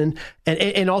season.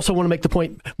 And also want to make the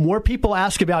point, more people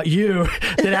ask about you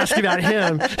than ask about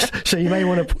him. So you may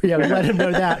want to let him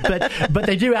know that. But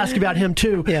they do ask about him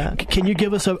too. Yeah. Can you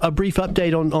give us a brief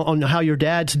update on how your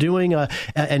dad's doing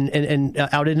and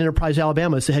out at Enterprise,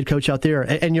 Alabama as the head coach out there,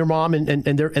 and your mom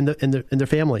and their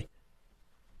family?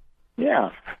 Yeah,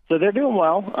 so they're doing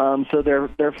well. So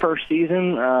their first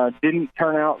season didn't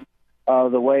turn out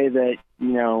the way that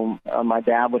my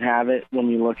dad would have it when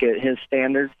you look at his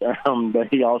standards, but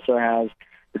he also has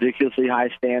ridiculously high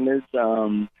standards.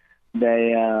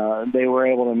 They were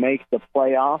able to make the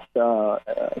playoffs for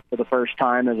the first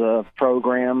time as a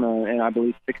program in I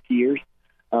believe 6 years.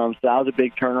 So that was a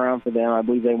big turnaround for them. I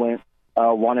believe they went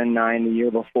 1-9 the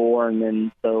year before, and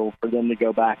then so for them to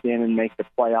go back in and make the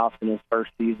playoffs in his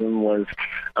first season was,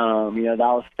 that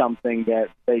was something that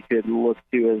they could look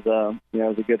to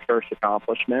as a good first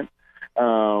accomplishment.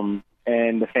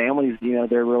 And the families,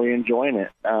 they're really enjoying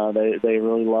it. They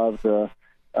really love the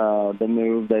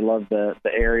move. They love the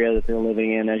area that they're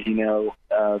living in. As you know,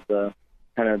 the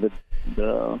kind of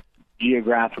the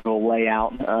geographical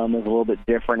layout is a little bit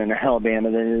different in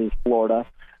Alabama than it is Florida,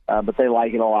 but they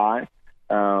like it a lot.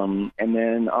 And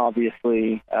then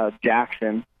obviously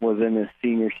Jackson was in his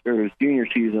junior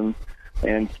season,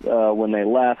 and when they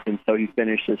left, and so he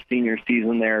finished his senior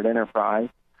season there at Enterprise,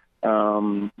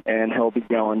 and he'll be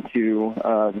going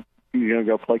to he's going to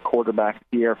go play quarterback at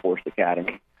the Air Force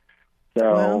Academy.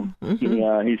 So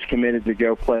he's committed to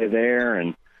go play there,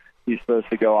 and he's supposed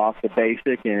to go off the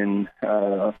basic in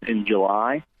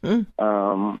July.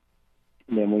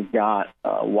 Then we've got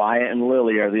Wyatt and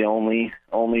Lily are the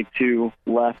only two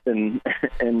left in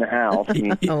the house.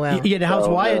 How's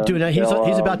Wyatt doing?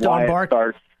 He's about to embark.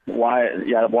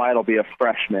 Wyatt will be a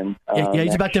freshman.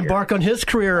 He's about to embark on his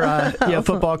career,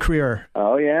 football career.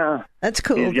 Oh yeah, that's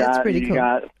cool. That's pretty cool. He's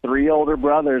got 3 older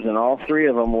brothers, and all 3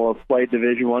 of them will have played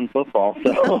Division I football.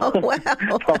 So,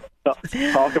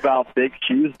 talk about big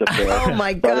shoes to fill. Oh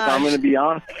my gosh! But if I'm going to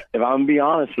be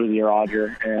honest with you,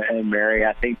 Roger and Mary,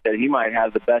 I think that he might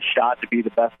have the best shot to be the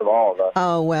best of all of us.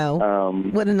 Oh wow!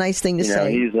 What a nice thing to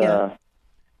say. He's a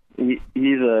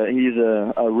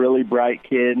really bright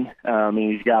kid.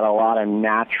 He's got a lot of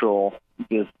natural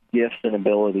just gifts and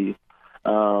abilities,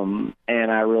 and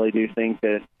I really do think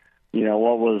that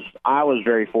I was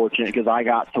very fortunate because I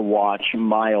got to watch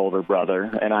my older brother,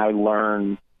 and I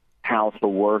learned how to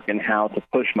work and how to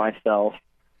push myself,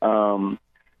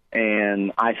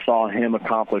 and I saw him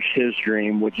accomplish his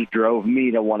dream, which drove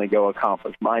me to want to go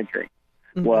accomplish my dream.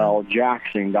 Mm-hmm. Well,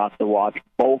 Jackson got to watch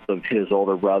both of his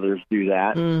older brothers do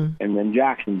that, and then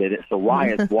Jackson did it. So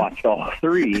Wyatt watched all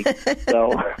 3.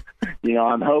 So,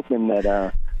 I'm hoping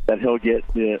that he'll get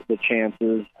the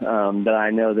chances that I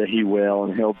know that he will,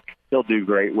 and he'll do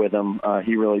great with them.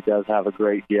 He really does have a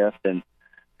great gift, and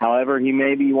however, he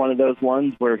may be one of those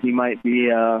ones where he might be.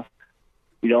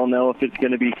 You don't know if it's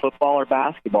going to be football or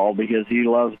basketball because he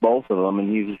loves both of them,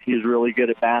 and he's really good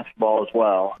at basketball as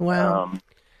well. Wow.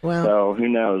 Wow. So who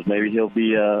knows? Maybe he'll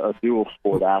be a dual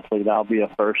sport athlete. That'll be a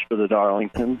first for the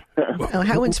Darlingtons. Oh,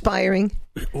 how inspiring.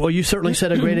 Well, you certainly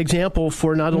set a great example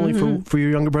for not only for your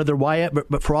younger brother Wyatt,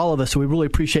 but for all of us. So we really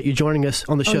appreciate you joining us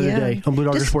on the show today, on Blue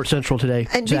Darter Sports Central today,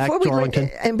 and Zach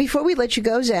Darlington. Before we let you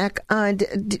go, Zach,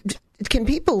 can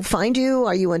people find you?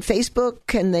 Are you on Facebook?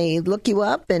 Can they look you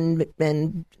up and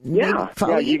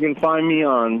follow you? You can find me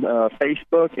on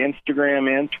Facebook, Instagram,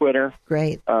 and Twitter.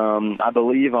 Great. I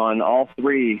believe on all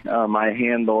 3, my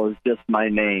handle is just my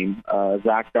name,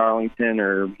 Zach Darlington,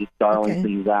 or just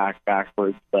Darlington Zach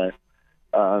backwards, but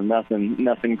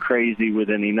nothing crazy with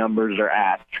any numbers or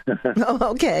ats.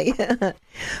 Oh, okay.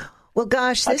 Well,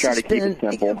 gosh, this has been keep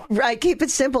it simple. Right. Keep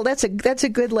it simple. That's a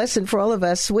good lesson for all of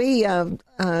us.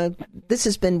 This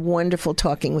has been wonderful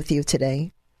talking with you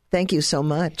today. Thank you so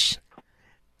much.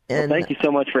 And thank you so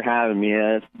much for having me.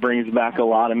 It brings back a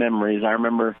lot of memories. I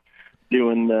remember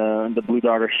doing the Blue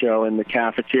Darter show in the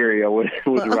cafeteria with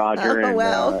Roger. And,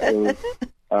 it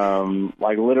was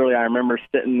like literally, I remember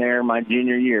sitting there my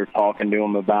junior year talking to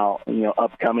him about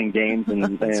upcoming games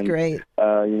and great.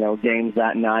 Games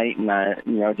that night, and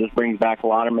it just brings back a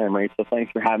lot of memories. So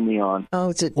thanks for having me on. Oh,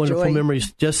 it's a wonderful joy.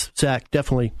 memories. Just Zach,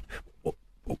 definitely.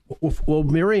 Well,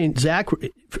 Mary and Zach,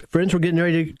 friends, we're getting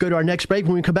ready to go to our next break.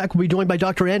 When we come back, we'll be joined by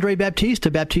Dr. Andre Baptiste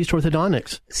of Baptiste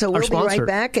Orthodontics. So we'll be right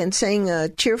back and saying a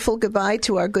cheerful goodbye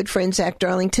to our good friend Zach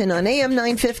Darlington on AM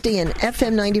 950 and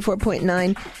FM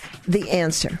 94.9, The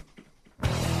Answer.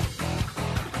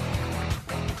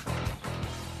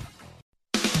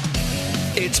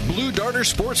 It's Blue Darter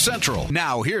Sports Central.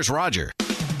 Now, here's Roger.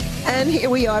 And here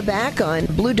we are back on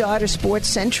Blue Darter Sports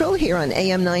Central here on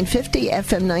AM 950,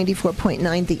 FM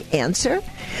 94.9, The Answer.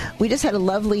 We just had a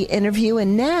lovely interview,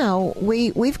 and now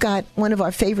we've got one of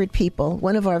our favorite people,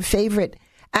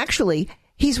 actually,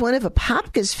 he's one of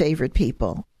Apopka's favorite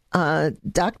people,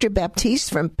 Dr.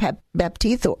 Baptiste from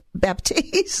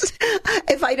Baptiste.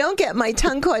 If I don't get my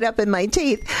tongue caught up in my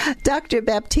teeth, Dr.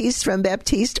 Baptiste from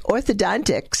Baptiste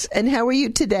Orthodontics. And how are you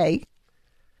today?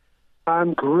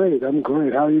 I'm great.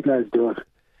 How are you guys doing?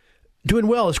 Doing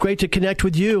well. It's great to connect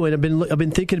with you, and I've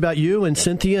been thinking about you and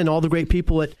Cynthia and all the great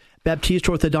people at Baptiste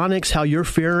Orthodontics. How you're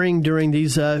faring during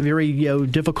these very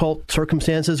difficult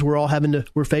circumstances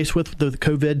we're faced with the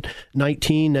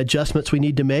COVID-19 adjustments we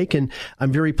need to make, and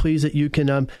I'm very pleased that you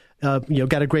can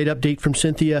got a great update from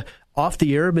Cynthia off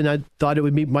the air, and I thought it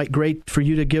would be great for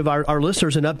you to give our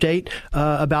listeners an update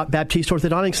about Baptiste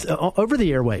Orthodontics over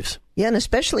the airwaves. Yeah, and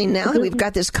especially now that we've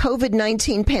got this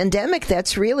COVID-19 pandemic,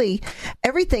 that's really,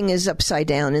 everything is upside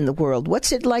down in the world.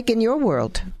 What's it like in your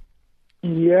world?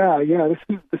 Yeah, this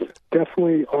is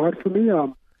definitely hard for me.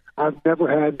 I've never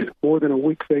had more than a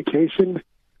week vacation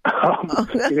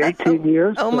in 18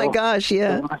 years. Oh, my gosh,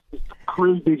 yeah. So it's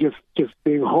crazy just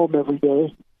being home every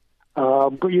day.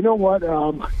 But you know what? We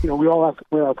all have to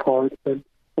play our part, and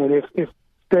if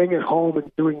staying at home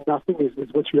and doing nothing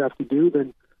is what you have to do,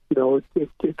 then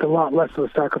it's a lot less of a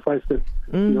sacrifice than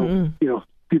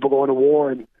people going to war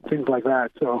and things like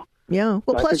that. So yeah.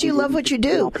 Well, plus you love what you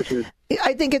do.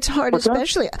 I think it's hard,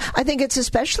 I think it's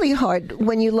especially hard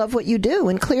when you love what you do,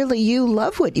 and clearly you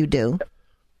love what you do.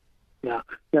 Yeah.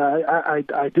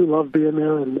 I do love being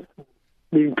there and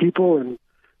meeting people and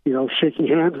shaking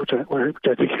hands, which I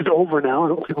think is over now. I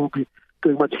don't think we'll be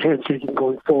doing much handshaking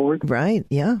going forward. Right.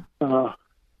 Yeah. But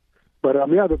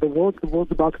the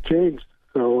world's about to change.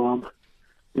 So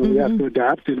we have to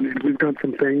adapt, and we've done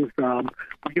some things.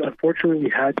 We unfortunately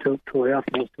had to lay off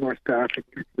most of our staff and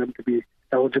get them to be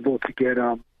eligible to get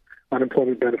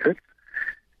unemployment benefits.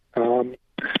 The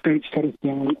state shut us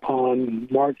down on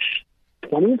March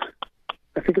 20th.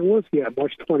 I think it was. Yeah,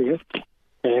 March 20th.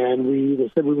 And they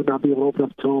said we would not be able to open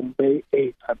up until May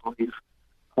 8th, I believe.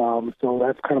 So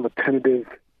that's kind of a tentative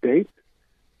date.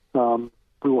 We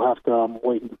will have to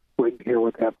wait and hear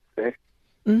what they have to say.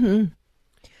 Mm-hmm.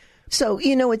 So,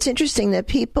 it's interesting that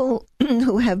people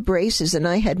who have braces, and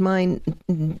I had mine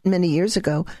many years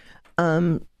ago,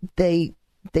 they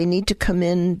need to come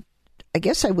in, I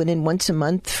guess I went in once a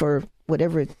month for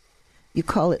whatever you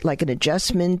call it, like an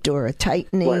adjustment or a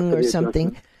tightening or something.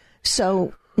 Adjustment.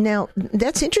 So now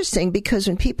that's interesting, because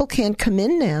when people can't come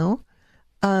in now,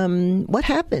 what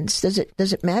happens? Does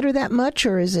it matter that much,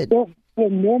 or is it? Well,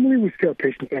 normally we see our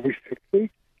patients every 6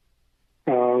 weeks.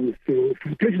 So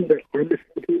for patients that are missing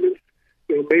appointments,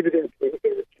 maybe their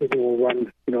treatment will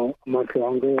run, a month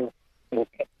longer.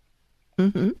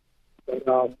 Mm-hmm.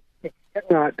 But it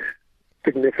cannot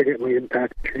significantly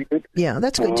impact treatment. Yeah,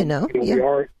 that's good to know. We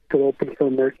are still open for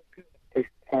emergencies.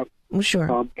 Well,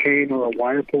 sure. Pain or a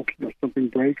wire poking or something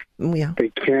breaks. Yeah. They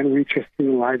can reach us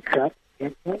through the line chat.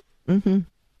 Mm-hmm.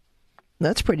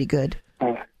 That's pretty good.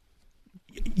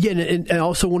 Yeah, and I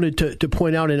also wanted to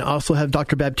point out, and also have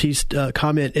Dr. Baptiste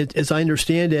comment, as I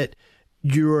understand it,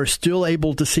 you're still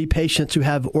able to see patients who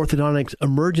have orthodontic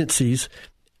emergencies,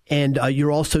 and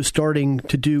you're also starting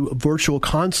to do virtual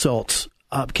consults.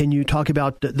 Can you talk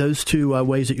about those two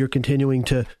ways that you're continuing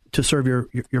to serve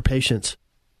your patients?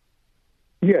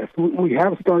 Yes, we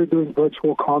have started doing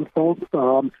virtual consults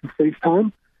through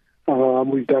FaceTime.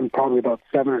 We've done probably about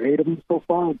 7 or 8 of them so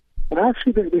far. And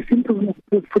actually, they seem to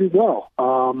do pretty well.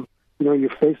 You're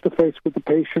face-to-face with the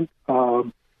patient.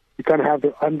 You kind of have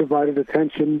their undivided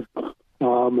attention,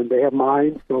 and they have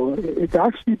mine. So it's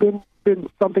actually been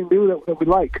something new that we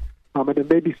like. And it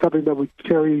may be something that we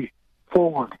carry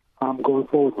forward, going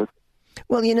forward with.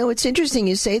 Well, it's interesting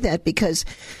you say that, because,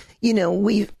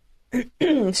 we've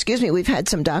we've had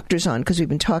some doctors on, because we've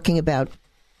been talking about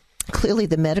clearly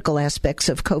the medical aspects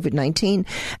of COVID-19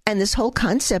 and this whole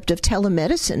concept of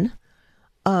telemedicine,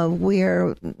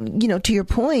 where, to your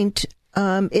point,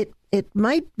 it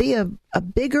might be a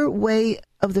bigger way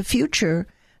of the future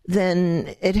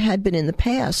than it had been in the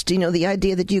past. The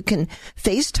idea that you can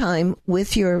FaceTime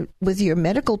with your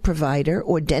medical provider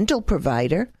or dental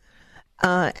provider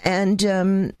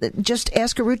and just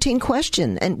ask a routine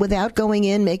question, and without going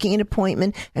in, making an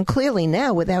appointment, and clearly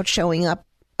now without showing up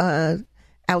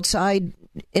outside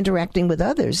interacting with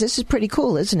others. This is pretty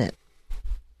cool, isn't it?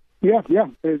 Yeah.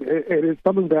 It is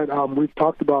something that we've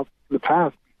talked about in the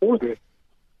past before this,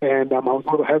 and I was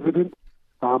a little hesitant.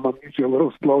 I'm usually a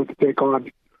little slow to take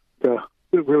on the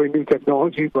really new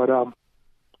technology, but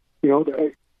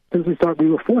since we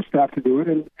were forced staff to do it,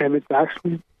 and it's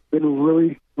actually been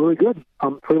really, really good.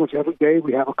 Pretty much every day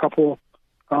we have a couple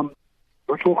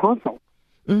virtual consults,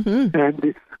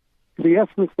 and the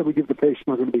estimates that we give the patient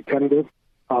are going to be tentative,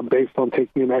 based on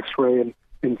taking an X-ray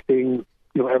and seeing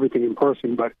everything in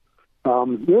person. But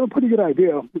we have a pretty good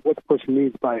idea of what the person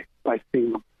needs by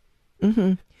seeing them.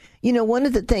 Mm-hmm. One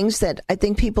of the things that I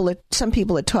think some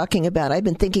people are talking about, I've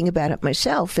been thinking about it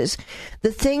myself, is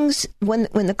the things when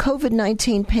the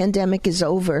COVID-19 pandemic is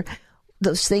over,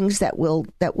 those things that will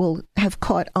have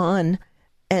caught on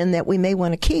and that we may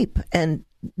want to keep. And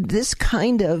this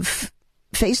kind of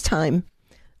FaceTime,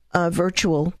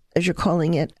 virtual, as you're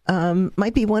calling it,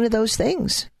 might be one of those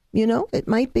things. It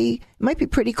might be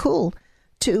pretty cool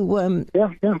to,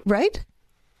 right?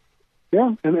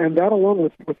 Yeah, and that along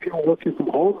with people working from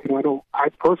home, I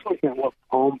personally can't work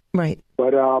from home. Right.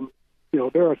 But,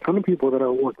 there are a ton of people that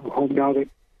are working from home now that,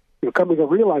 companies are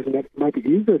realizing that it might be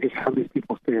easier to just have these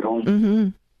people stay at home.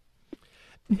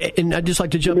 Mm-hmm. And I'd just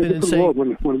like to jump in and say, when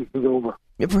this is over.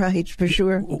 Right, for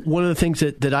sure. One of the things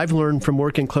that I've learned from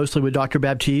working closely with Dr.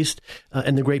 Baptiste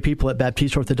and the great people at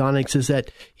Baptiste Orthodontics is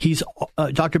that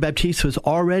Dr. Baptiste was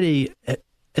already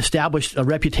established a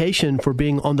reputation for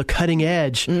being on the cutting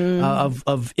edge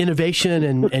of innovation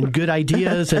and good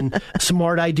ideas and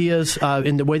smart ideas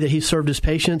in the way that he served his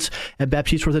patients at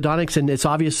Baptiste Orthodontics. And it's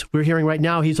obvious we're hearing right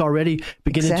now he's already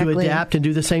beginning to adapt and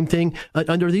do the same thing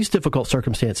under these difficult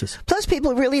circumstances. Plus,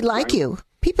 people really like you.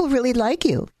 People really like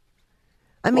you.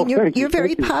 I mean, you're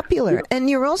very popular, and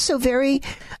you're also very,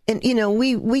 and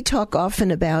we talk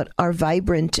often about our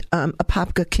vibrant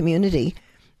Apopka community.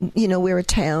 We're a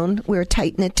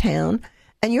tight-knit town,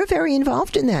 and you're very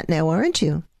involved in that now, aren't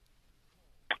you?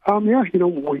 Yeah,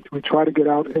 we try to get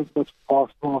out as much as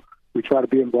possible. We try to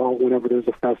be involved whenever there's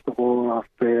a festival or a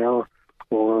fair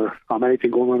or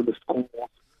anything going on in the schools.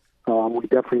 We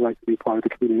definitely like to be part of the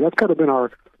community. That's kind of been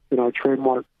our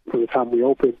trademark from the time we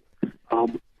opened.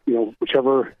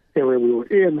 Whichever area we were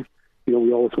in,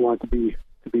 we always wanted to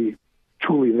be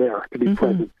truly there, to be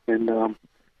present, and I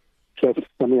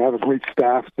have a great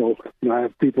staff, so I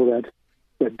have people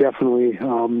that definitely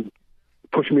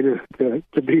push me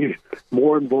to be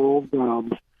more involved.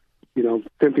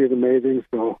 Cynthia's amazing,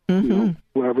 so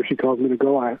wherever she tells me to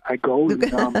go, I go. And,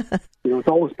 it's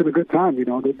always been a good time.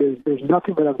 There's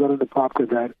nothing that I've done in the Apopka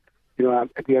that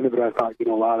at the end of it I thought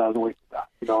wow, that was a waste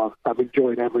of time. I've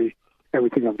enjoyed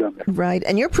everything I've done there. Right,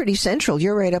 and you're pretty central.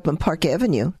 You're right up on Park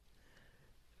Avenue.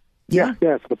 Yeah.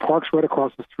 So the park's right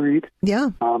across the street. Yeah.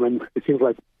 And it seems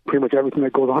like pretty much everything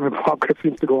that goes on in Apopka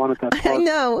seems to go on at that park. I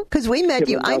know, because we met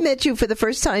you. I met you for the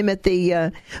first time at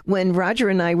the when Roger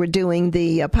and I were doing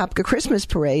the Apopka Christmas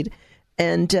Parade,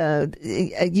 and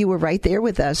you were right there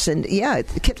with us. And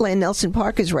Kitland Nelson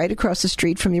Park is right across the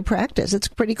street from your practice. It's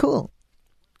pretty cool.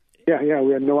 Yeah.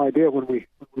 We had no idea when we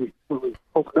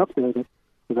opened up there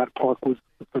that park was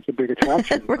such a big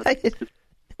attraction. Right.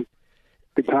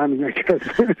 Good timing, I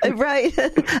guess. Right.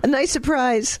 A nice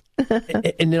surprise.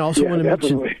 And then also want to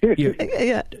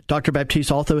mention, Dr.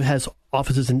 Baptiste also has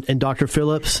offices in Dr.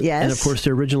 Phillips. Yes. And, of course,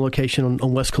 their original location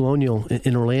on West Colonial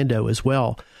in Orlando as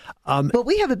well. But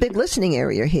we have a big listening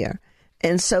area here.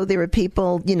 And so there are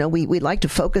people, we like to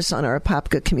focus on our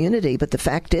Apopka community. But the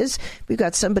fact is, we've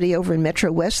got somebody over in Metro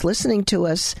West listening to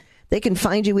us. They can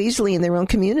find you easily in their own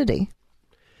community.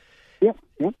 Yep.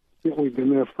 We've been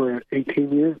there for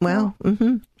 18 years. Wow.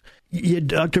 Mm-hmm. Yeah,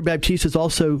 Dr. Baptiste has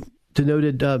also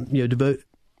donated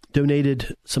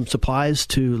some supplies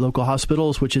to local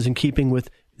hospitals, which is in keeping with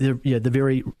the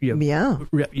very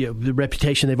the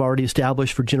reputation they've already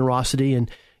established for generosity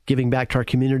and giving back to our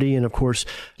community. And of course,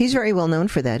 he's very well known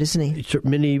for that, isn't he?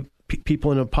 Many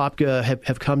people in Apopka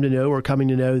have come to know or coming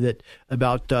to know that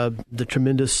about the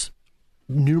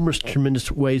numerous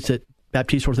tremendous ways that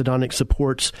Baptiste Orthodontics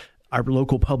supports our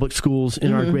local public schools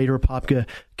in our greater Apopka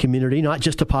community, not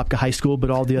just Apopka High School, but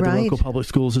all the other local public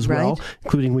schools as well,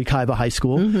 including Wekiva High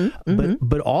School.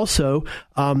 But also,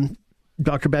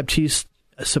 Dr. Baptiste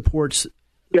supports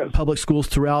public schools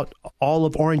throughout all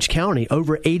of Orange County.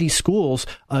 Over 80 schools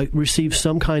receive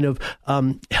some kind of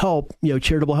help,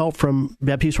 charitable help from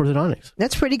Baptiste Orthodontics.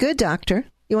 That's pretty good, Doctor.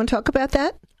 You want to talk about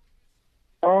that?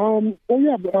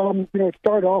 It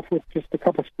started off with just a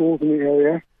couple schools in the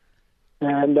area.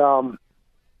 And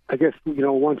I guess,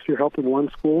 once you're helping one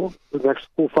school, the next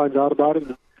school finds out about it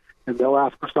and they'll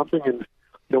ask for something. And,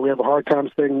 we have a hard time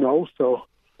saying no. So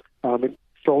it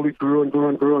slowly grew and grew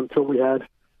and grew until we had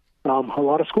a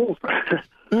lot of schools.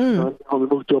 When we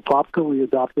moved to Apopka, we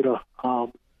adopted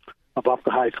Apopka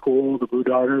High School, the Blue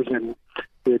Darters, and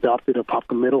we adopted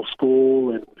Apopka Middle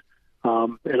School and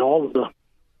all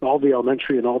the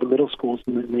elementary and all the middle schools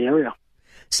in the area.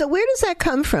 So where does that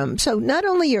come from? So not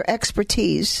only your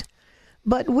expertise,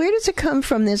 but where does it come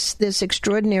from, this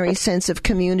extraordinary sense of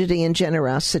community and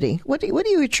generosity? What do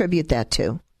you attribute that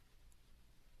to?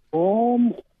 I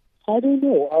don't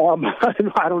know.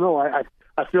 I don't know.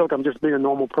 I feel like I'm just being a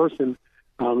normal person.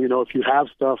 If you have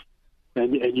stuff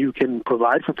and you can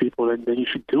provide for people, then you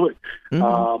should do it.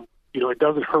 It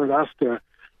doesn't hurt us to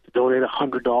donate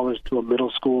 $100 to a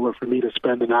middle school, or for me to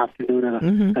spend an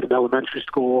afternoon at an elementary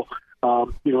school.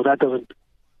 That doesn't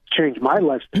change my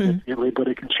life significantly, but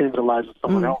it can change the lives of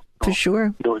someone else. For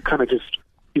sure. It kind of just,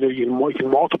 you can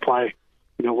multiply,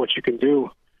 what you can do.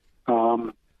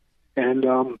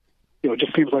 It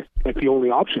just seems like the only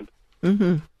option.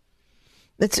 Mm-hmm.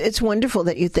 It's wonderful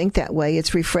that you think that way.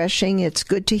 It's refreshing. It's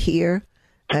good to hear.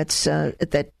 That's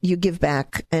that you give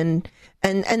back, and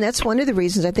that's one of the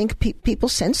reasons I think people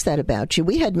sense that about you.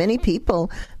 We had many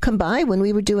people come by when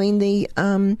we were doing the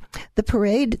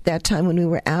parade that time when we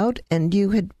were out, and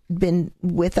you had been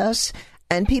with us.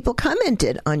 And people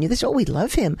commented on you. They said, "Oh, we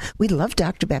love him. We love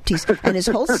Dr. Baptiste and his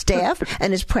whole staff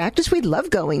and his practice. We love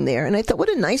going there." And I thought, what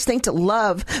a nice thing to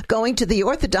love, going to the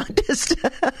orthodontist.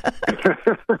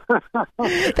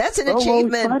 That's an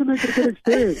achievement. Try to make it a good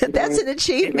experience. That's an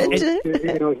achievement.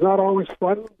 It's not always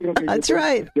fun. That's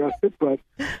right. But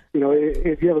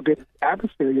if you have a good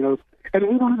atmosphere, and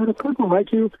if people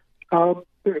like you,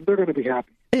 they're going to be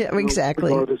happy. Yeah,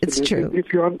 exactly. It's true.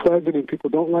 If you're unpleasant and people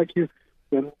don't like you,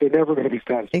 then they're never going to be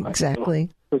satisfied. Exactly.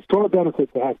 So it's total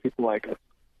benefit to have people like us.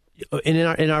 And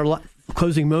in our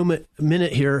closing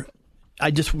minute here,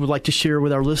 I just would like to share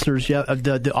with our listeners,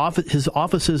 his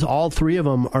offices, all three of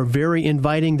them, are very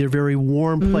inviting. They're very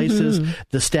warm places.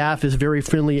 The staff is very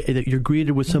friendly. You're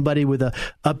greeted with somebody with a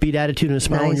upbeat attitude and a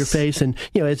smile on your face. And,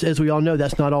 as we all know,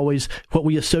 that's not always what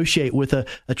we associate with a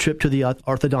trip to the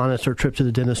orthodontist or a trip to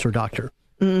the dentist or doctor.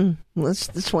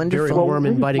 That's wonderful. Very warm,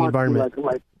 inviting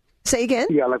environment. Say again?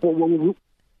 Yeah, what?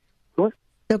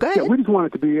 No, go ahead. Yeah, we just want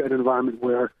it to be an environment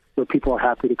where people are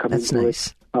happy to come into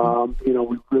it.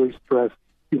 We really stress,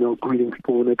 greeting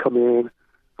people when they come in,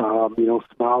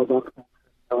 smiles on them,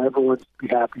 everyone should be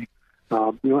happy.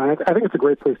 I think it's a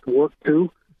great place to work,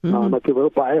 too. I might be a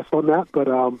little biased on that, but,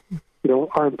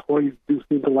 our employees do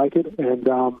seem to like it. And,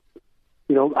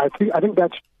 I think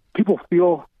that's, people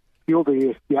feel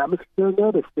the atmosphere in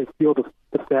there. They feel the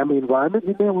family environment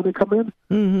in there when they come in.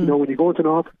 When you go into an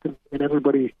office and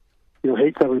everybody,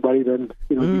 hates everybody, then,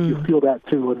 you feel that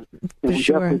too. And we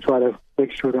definitely try to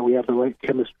make sure that we have the right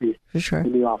chemistry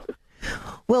in the office.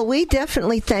 Well, we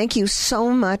definitely thank you so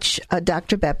much,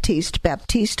 Dr. Baptiste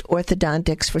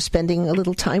Orthodontics, for spending a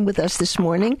little time with us this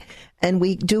morning. And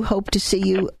we do hope to see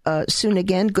you soon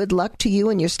again. Good luck to you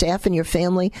and your staff and your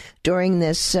family during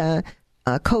this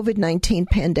COVID-19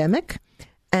 pandemic,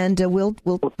 and we'll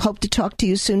hope to talk to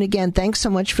you soon again. Thanks so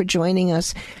much for joining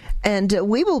us, and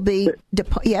we will be.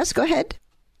 Yes, go ahead.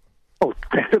 Oh,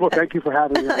 well, thank you for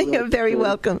having me. You're very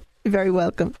welcome. Very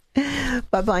welcome.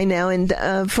 Bye-bye now. And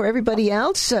for everybody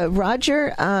else,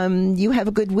 Roger, you have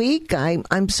a good week.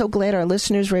 I'm so glad our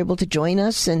listeners were able to join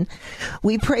us, and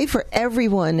we pray for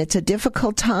everyone. It's a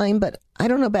difficult time, but I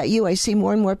don't know about you. I see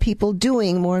more and more people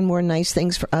doing more and more nice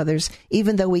things for others,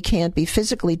 even though we can't be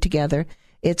physically together.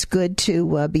 It's good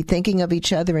to be thinking of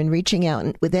each other and reaching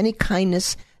out with any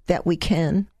kindness that we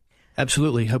can.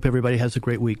 Absolutely. Hope everybody has a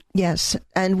great week. Yes.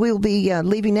 And we'll be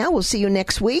leaving now. We'll see you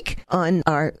next week on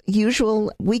our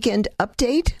usual weekend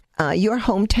update, your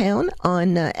hometown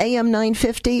on AM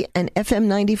 950 and FM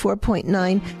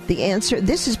 94.9. The Answer.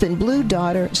 This has been Blue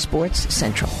Darter Sports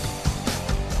Central.